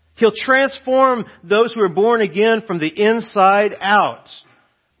 He'll transform those who are born again from the inside out.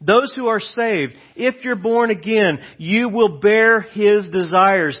 Those who are saved, if you're born again, you will bear His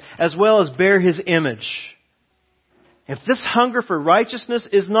desires as well as bear His image. If this hunger for righteousness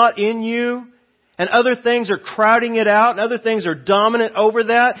is not in you, and other things are crowding it out, and other things are dominant over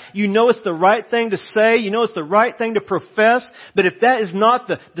that, you know it's the right thing to say, you know it's the right thing to profess, but if that is not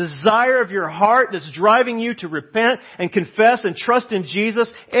the desire of your heart that's driving you to repent and confess and trust in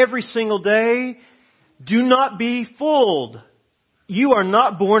Jesus every single day, do not be fooled. You are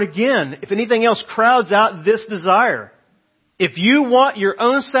not born again if anything else crowds out this desire. If you want your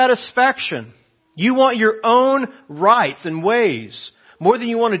own satisfaction, you want your own rights and ways, more than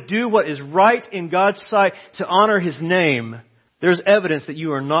you want to do what is right in God's sight to honor His name, there's evidence that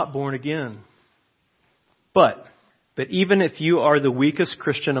you are not born again. But even if you are the weakest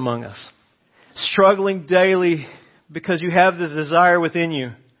Christian among us, struggling daily because you have this desire within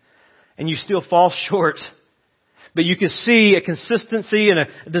you, and you still fall short, but you can see a consistency and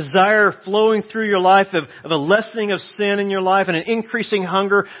a desire flowing through your life of a lessening of sin in your life and an increasing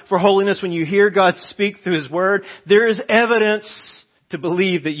hunger for holiness when you hear God speak through His Word. There is evidence to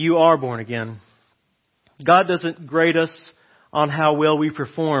believe that you are born again. God doesn't grade us on how well we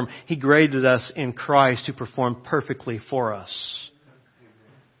perform. He graded us in Christ who performed perfectly for us.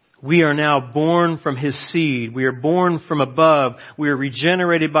 We are now born from His seed. We are born from above. We are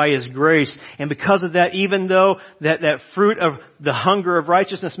regenerated by His grace. And because of that, even though that fruit of the hunger of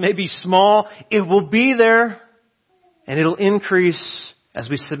righteousness may be small, it will be there. And it'll increase as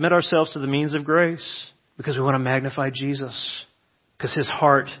we submit ourselves to the means of grace. Because we want to magnify Jesus. Because His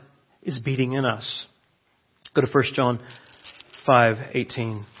heart is beating in us. Go to 1 John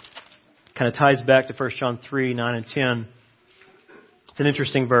 5:18. Kind of ties back to 1 John 3:9 and 10. It's an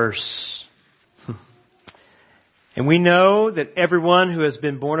interesting verse. And we know that everyone who has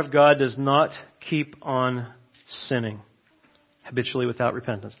been born of God does not keep on sinning habitually without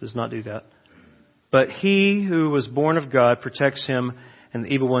repentance. Does not do that. But he who was born of God protects him, and the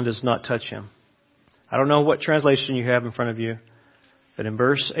evil one does not touch him. I don't know what translation you have in front of you, but in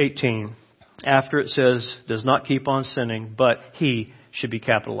verse 18, after it says, does not keep on sinning, but he should be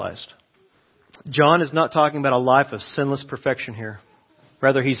capitalized. John is not talking about a life of sinless perfection here.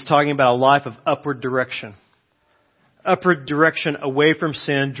 Rather, he's talking about a life of upward direction. Upward direction away from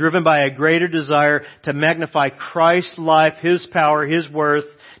sin, driven by a greater desire to magnify Christ's life, His power, His worth,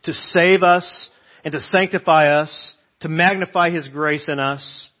 to save us and to sanctify us, to magnify His grace in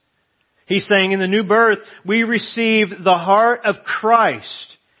us. He's saying in the new birth, we receive the heart of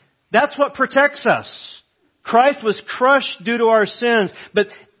Christ. That's what protects us. Christ was crushed due to our sins, but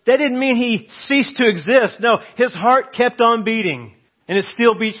that didn't mean He ceased to exist. No, His heart kept on beating. And it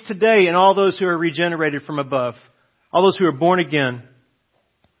still beats today in all those who are regenerated from above. All those who are born again.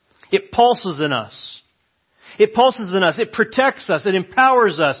 It pulses in us. It pulses in us. It protects us. It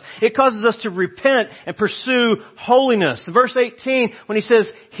empowers us. It causes us to repent and pursue holiness. Verse 18, when he says,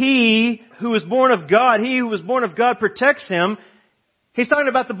 he who is born of God, he who was born of God protects him, he's talking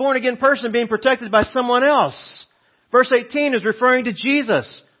about the born again person being protected by someone else. Verse 18 is referring to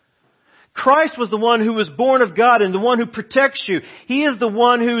Jesus. Christ was the one who was born of God and the one who protects you. He is the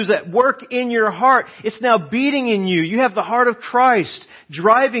one who's at work in your heart. It's now beating in you. You have the heart of Christ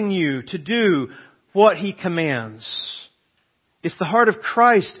driving you to do what He commands. It's the heart of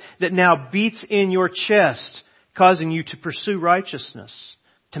Christ that now beats in your chest, causing you to pursue righteousness,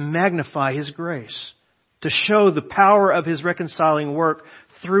 to magnify His grace, to show the power of His reconciling work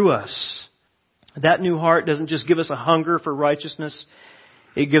through us. That new heart doesn't just give us a hunger for righteousness.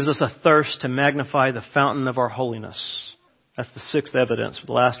 It gives us a thirst to magnify the fountain of our holiness. That's the sixth evidence,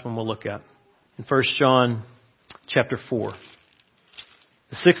 the last one we'll look at. In 1 John chapter 4.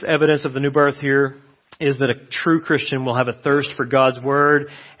 The sixth evidence of the new birth here is that a true Christian will have a thirst for God's Word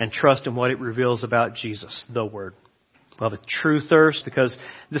and trust in what it reveals about Jesus, the Word. We'll have a true thirst because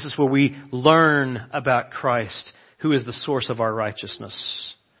this is where we learn about Christ, who is the source of our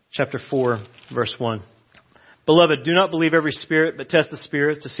righteousness. Chapter 4, verse 1. Beloved, do not believe every spirit, but test the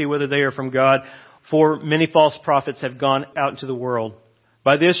spirits to see whether they are from God. For many false prophets have gone out into the world.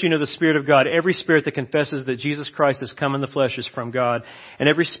 By this you know the Spirit of God. Every spirit that confesses that Jesus Christ has come in the flesh is from God. And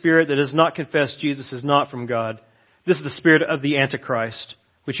every spirit that does not confess Jesus is not from God. This is the spirit of the Antichrist,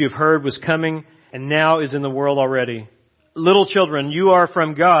 which you have heard was coming and now is in the world already. Little children, you are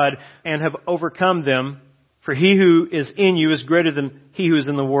from God and have overcome them. For he who is in you is greater than he who is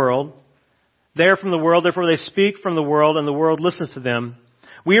in the world. They are from the world, therefore they speak from the world, and the world listens to them.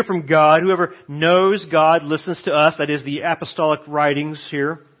 We are from God. Whoever knows God listens to us. That is the apostolic writings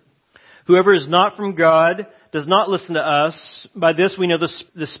here. Whoever is not from God does not listen to us. By this we know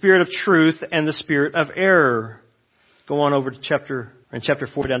the spirit of truth and the spirit of error. Go on over to chapter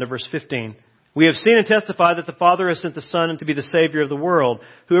 4 down to verse 15. We have seen and testified that the Father has sent the Son to be the Savior of the world.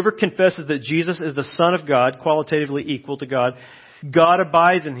 Whoever confesses that Jesus is the Son of God, qualitatively equal to God, God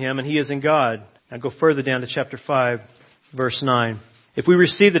abides in him and he is in God. Now go further down to chapter 5, verse 9. If we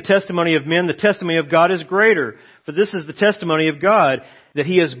receive the testimony of men, the testimony of God is greater. For this is the testimony of God, that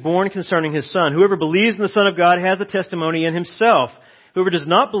he has borne concerning his Son. Whoever believes in the Son of God has a testimony in himself. Whoever does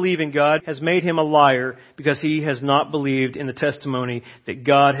not believe in God has made him a liar, because he has not believed in the testimony that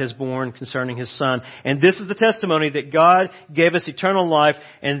God has borne concerning his Son. And this is the testimony that God gave us eternal life,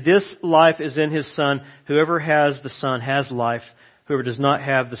 and this life is in his Son. Whoever has the Son has life. Whoever does not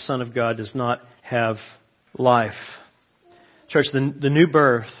have the Son of God does not have life. Church, the new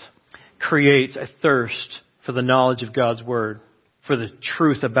birth creates a thirst for the knowledge of God's Word, for the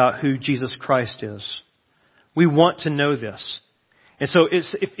truth about who Jesus Christ is. We want to know this. And so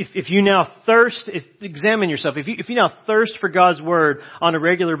if you now thirst, examine yourself. If you now thirst for God's Word on a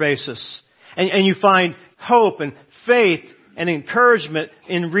regular basis, and you find hope and faith and encouragement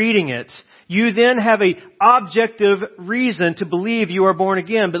in reading it, you then have an objective reason to believe you are born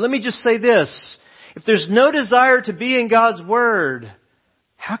again. But let me just say this. If there's no desire to be in God's Word,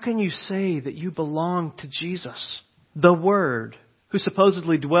 how can you say that you belong to Jesus, the Word, who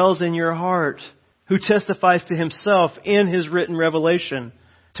supposedly dwells in your heart, who testifies to himself in his written revelation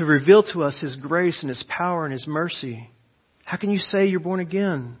to reveal to us his grace and his power and his mercy? How can you say you're born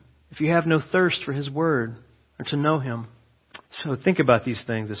again if you have no thirst for his Word or to know him? So think about these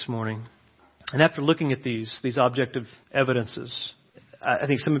things this morning. And after looking at these objective evidences, I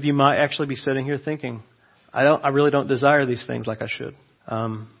think some of you might actually be sitting here thinking, I really don't desire these things like I should.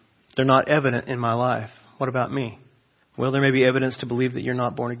 They're not evident in my life. What about me? Well, there may be evidence to believe that you're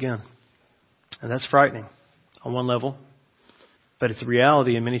not born again. And that's frightening on one level. But it's a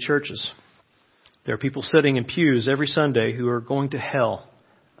reality in many churches. There are people sitting in pews every Sunday who are going to hell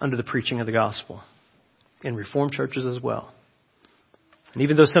under the preaching of the gospel. In Reformed churches as well. And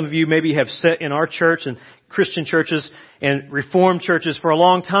even though some of you maybe have sat in our church and Christian churches and Reformed churches for a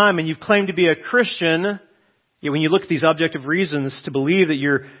long time and you've claimed to be a Christian, yet when you look at these objective reasons to believe that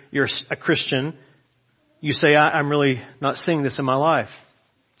you're a Christian, you say, I'm really not seeing this in my life.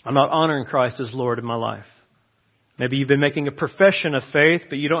 I'm not honoring Christ as Lord in my life. Maybe you've been making a profession of faith,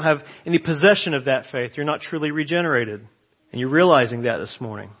 but you don't have any possession of that faith. You're not truly regenerated. And you're realizing that this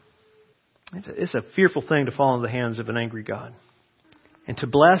morning. It's a fearful thing to fall into the hands of an angry God. And to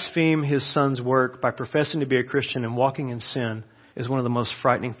blaspheme his Son's work by professing to be a Christian and walking in sin is one of the most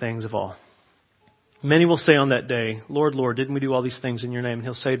frightening things of all. Many will say on that day, Lord, Lord, didn't we do all these things in your name? And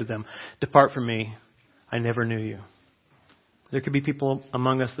he'll say to them, depart from me, I never knew you. There could be people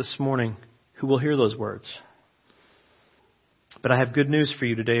among us this morning who will hear those words. But I have good news for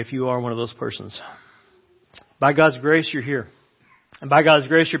you today if you are one of those persons. By God's grace, you're here. And by God's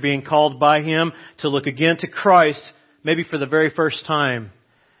grace, you're being called by him to look again to Christ, maybe for the very first time,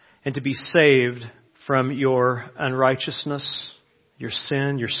 and to be saved from your unrighteousness, your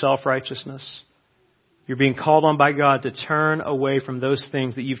sin, your self-righteousness. You're being called on by God to turn away from those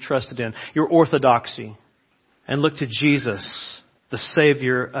things that you've trusted in, your orthodoxy, and look to Jesus, the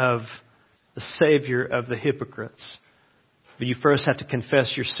Savior of the hypocrites. But you first have to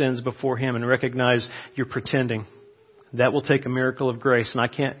confess your sins before him and recognize you're pretending. That will take a miracle of grace, and I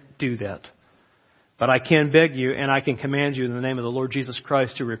can't do that. But I can beg you and I can command you in the name of the Lord Jesus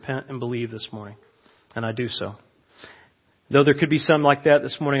Christ to repent and believe this morning. And I do so. Though there could be some like that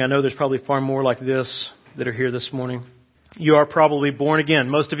this morning, I know there's probably far more like this that are here this morning. You are probably born again,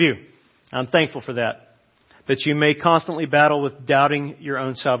 most of you. I'm thankful for that. But you may constantly battle with doubting your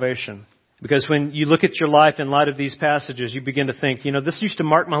own salvation. Because when you look at your life in light of these passages, you begin to think, this used to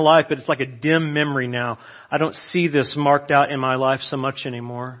mark my life, but it's like a dim memory now. I don't see this marked out in my life so much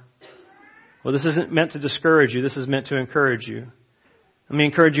anymore. Well, this isn't meant to discourage you. This is meant to encourage you. Let me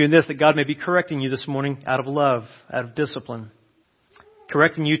encourage you in this, that God may be correcting you this morning out of love, out of discipline.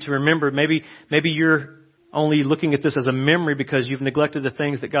 Correcting you to remember, maybe you're only looking at this as a memory because you've neglected the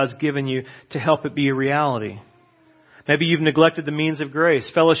things that God's given you to help it be a reality. Maybe you've neglected the means of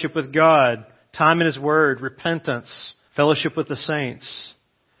grace, fellowship with God, time in His Word, repentance, fellowship with the saints.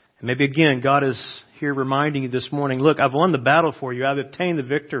 And maybe again, God is here reminding you this morning, look, I've won the battle for you. I've obtained the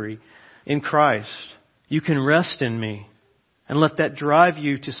victory in Christ. You can rest in me. And let that drive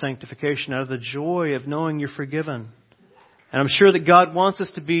you to sanctification out of the joy of knowing you're forgiven. And I'm sure that God wants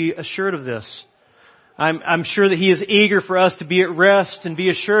us to be assured of this. I'm sure that He is eager for us to be at rest and be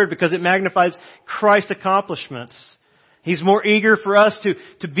assured because it magnifies Christ's accomplishments. He's more eager for us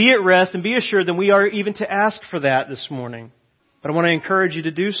to be at rest and be assured than we are even to ask for that this morning. But I want to encourage you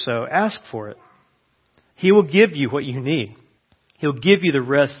to do so. Ask for it. He will give you what you need. He'll give you the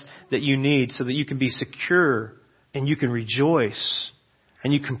rest that you need so that you can be secure and you can rejoice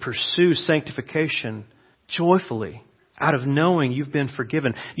and you can pursue sanctification joyfully out of knowing you've been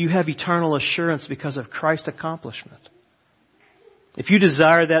forgiven. You have eternal assurance because of Christ's accomplishment. If you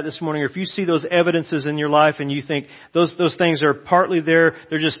desire that this morning, or if you see those evidences in your life and you think those things are partly there,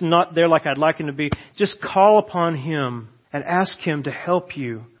 they're just not there like I'd like them to be, just call upon Him and ask Him to help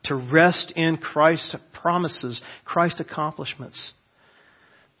you to rest in Christ's promises, Christ's accomplishments.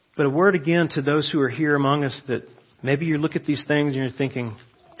 But a word again to those who are here among us that maybe you look at these things and you're thinking,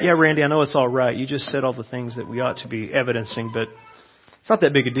 yeah, Randy, I know it's all right. You just said all the things that we ought to be evidencing, but it's not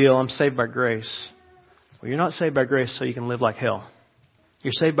that big a deal. I'm saved by grace. Well, you're not saved by grace so you can live like hell.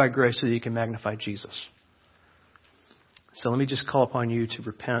 You're saved by grace so that you can magnify Jesus. So let me just call upon you to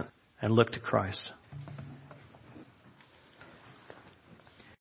repent and look to Christ.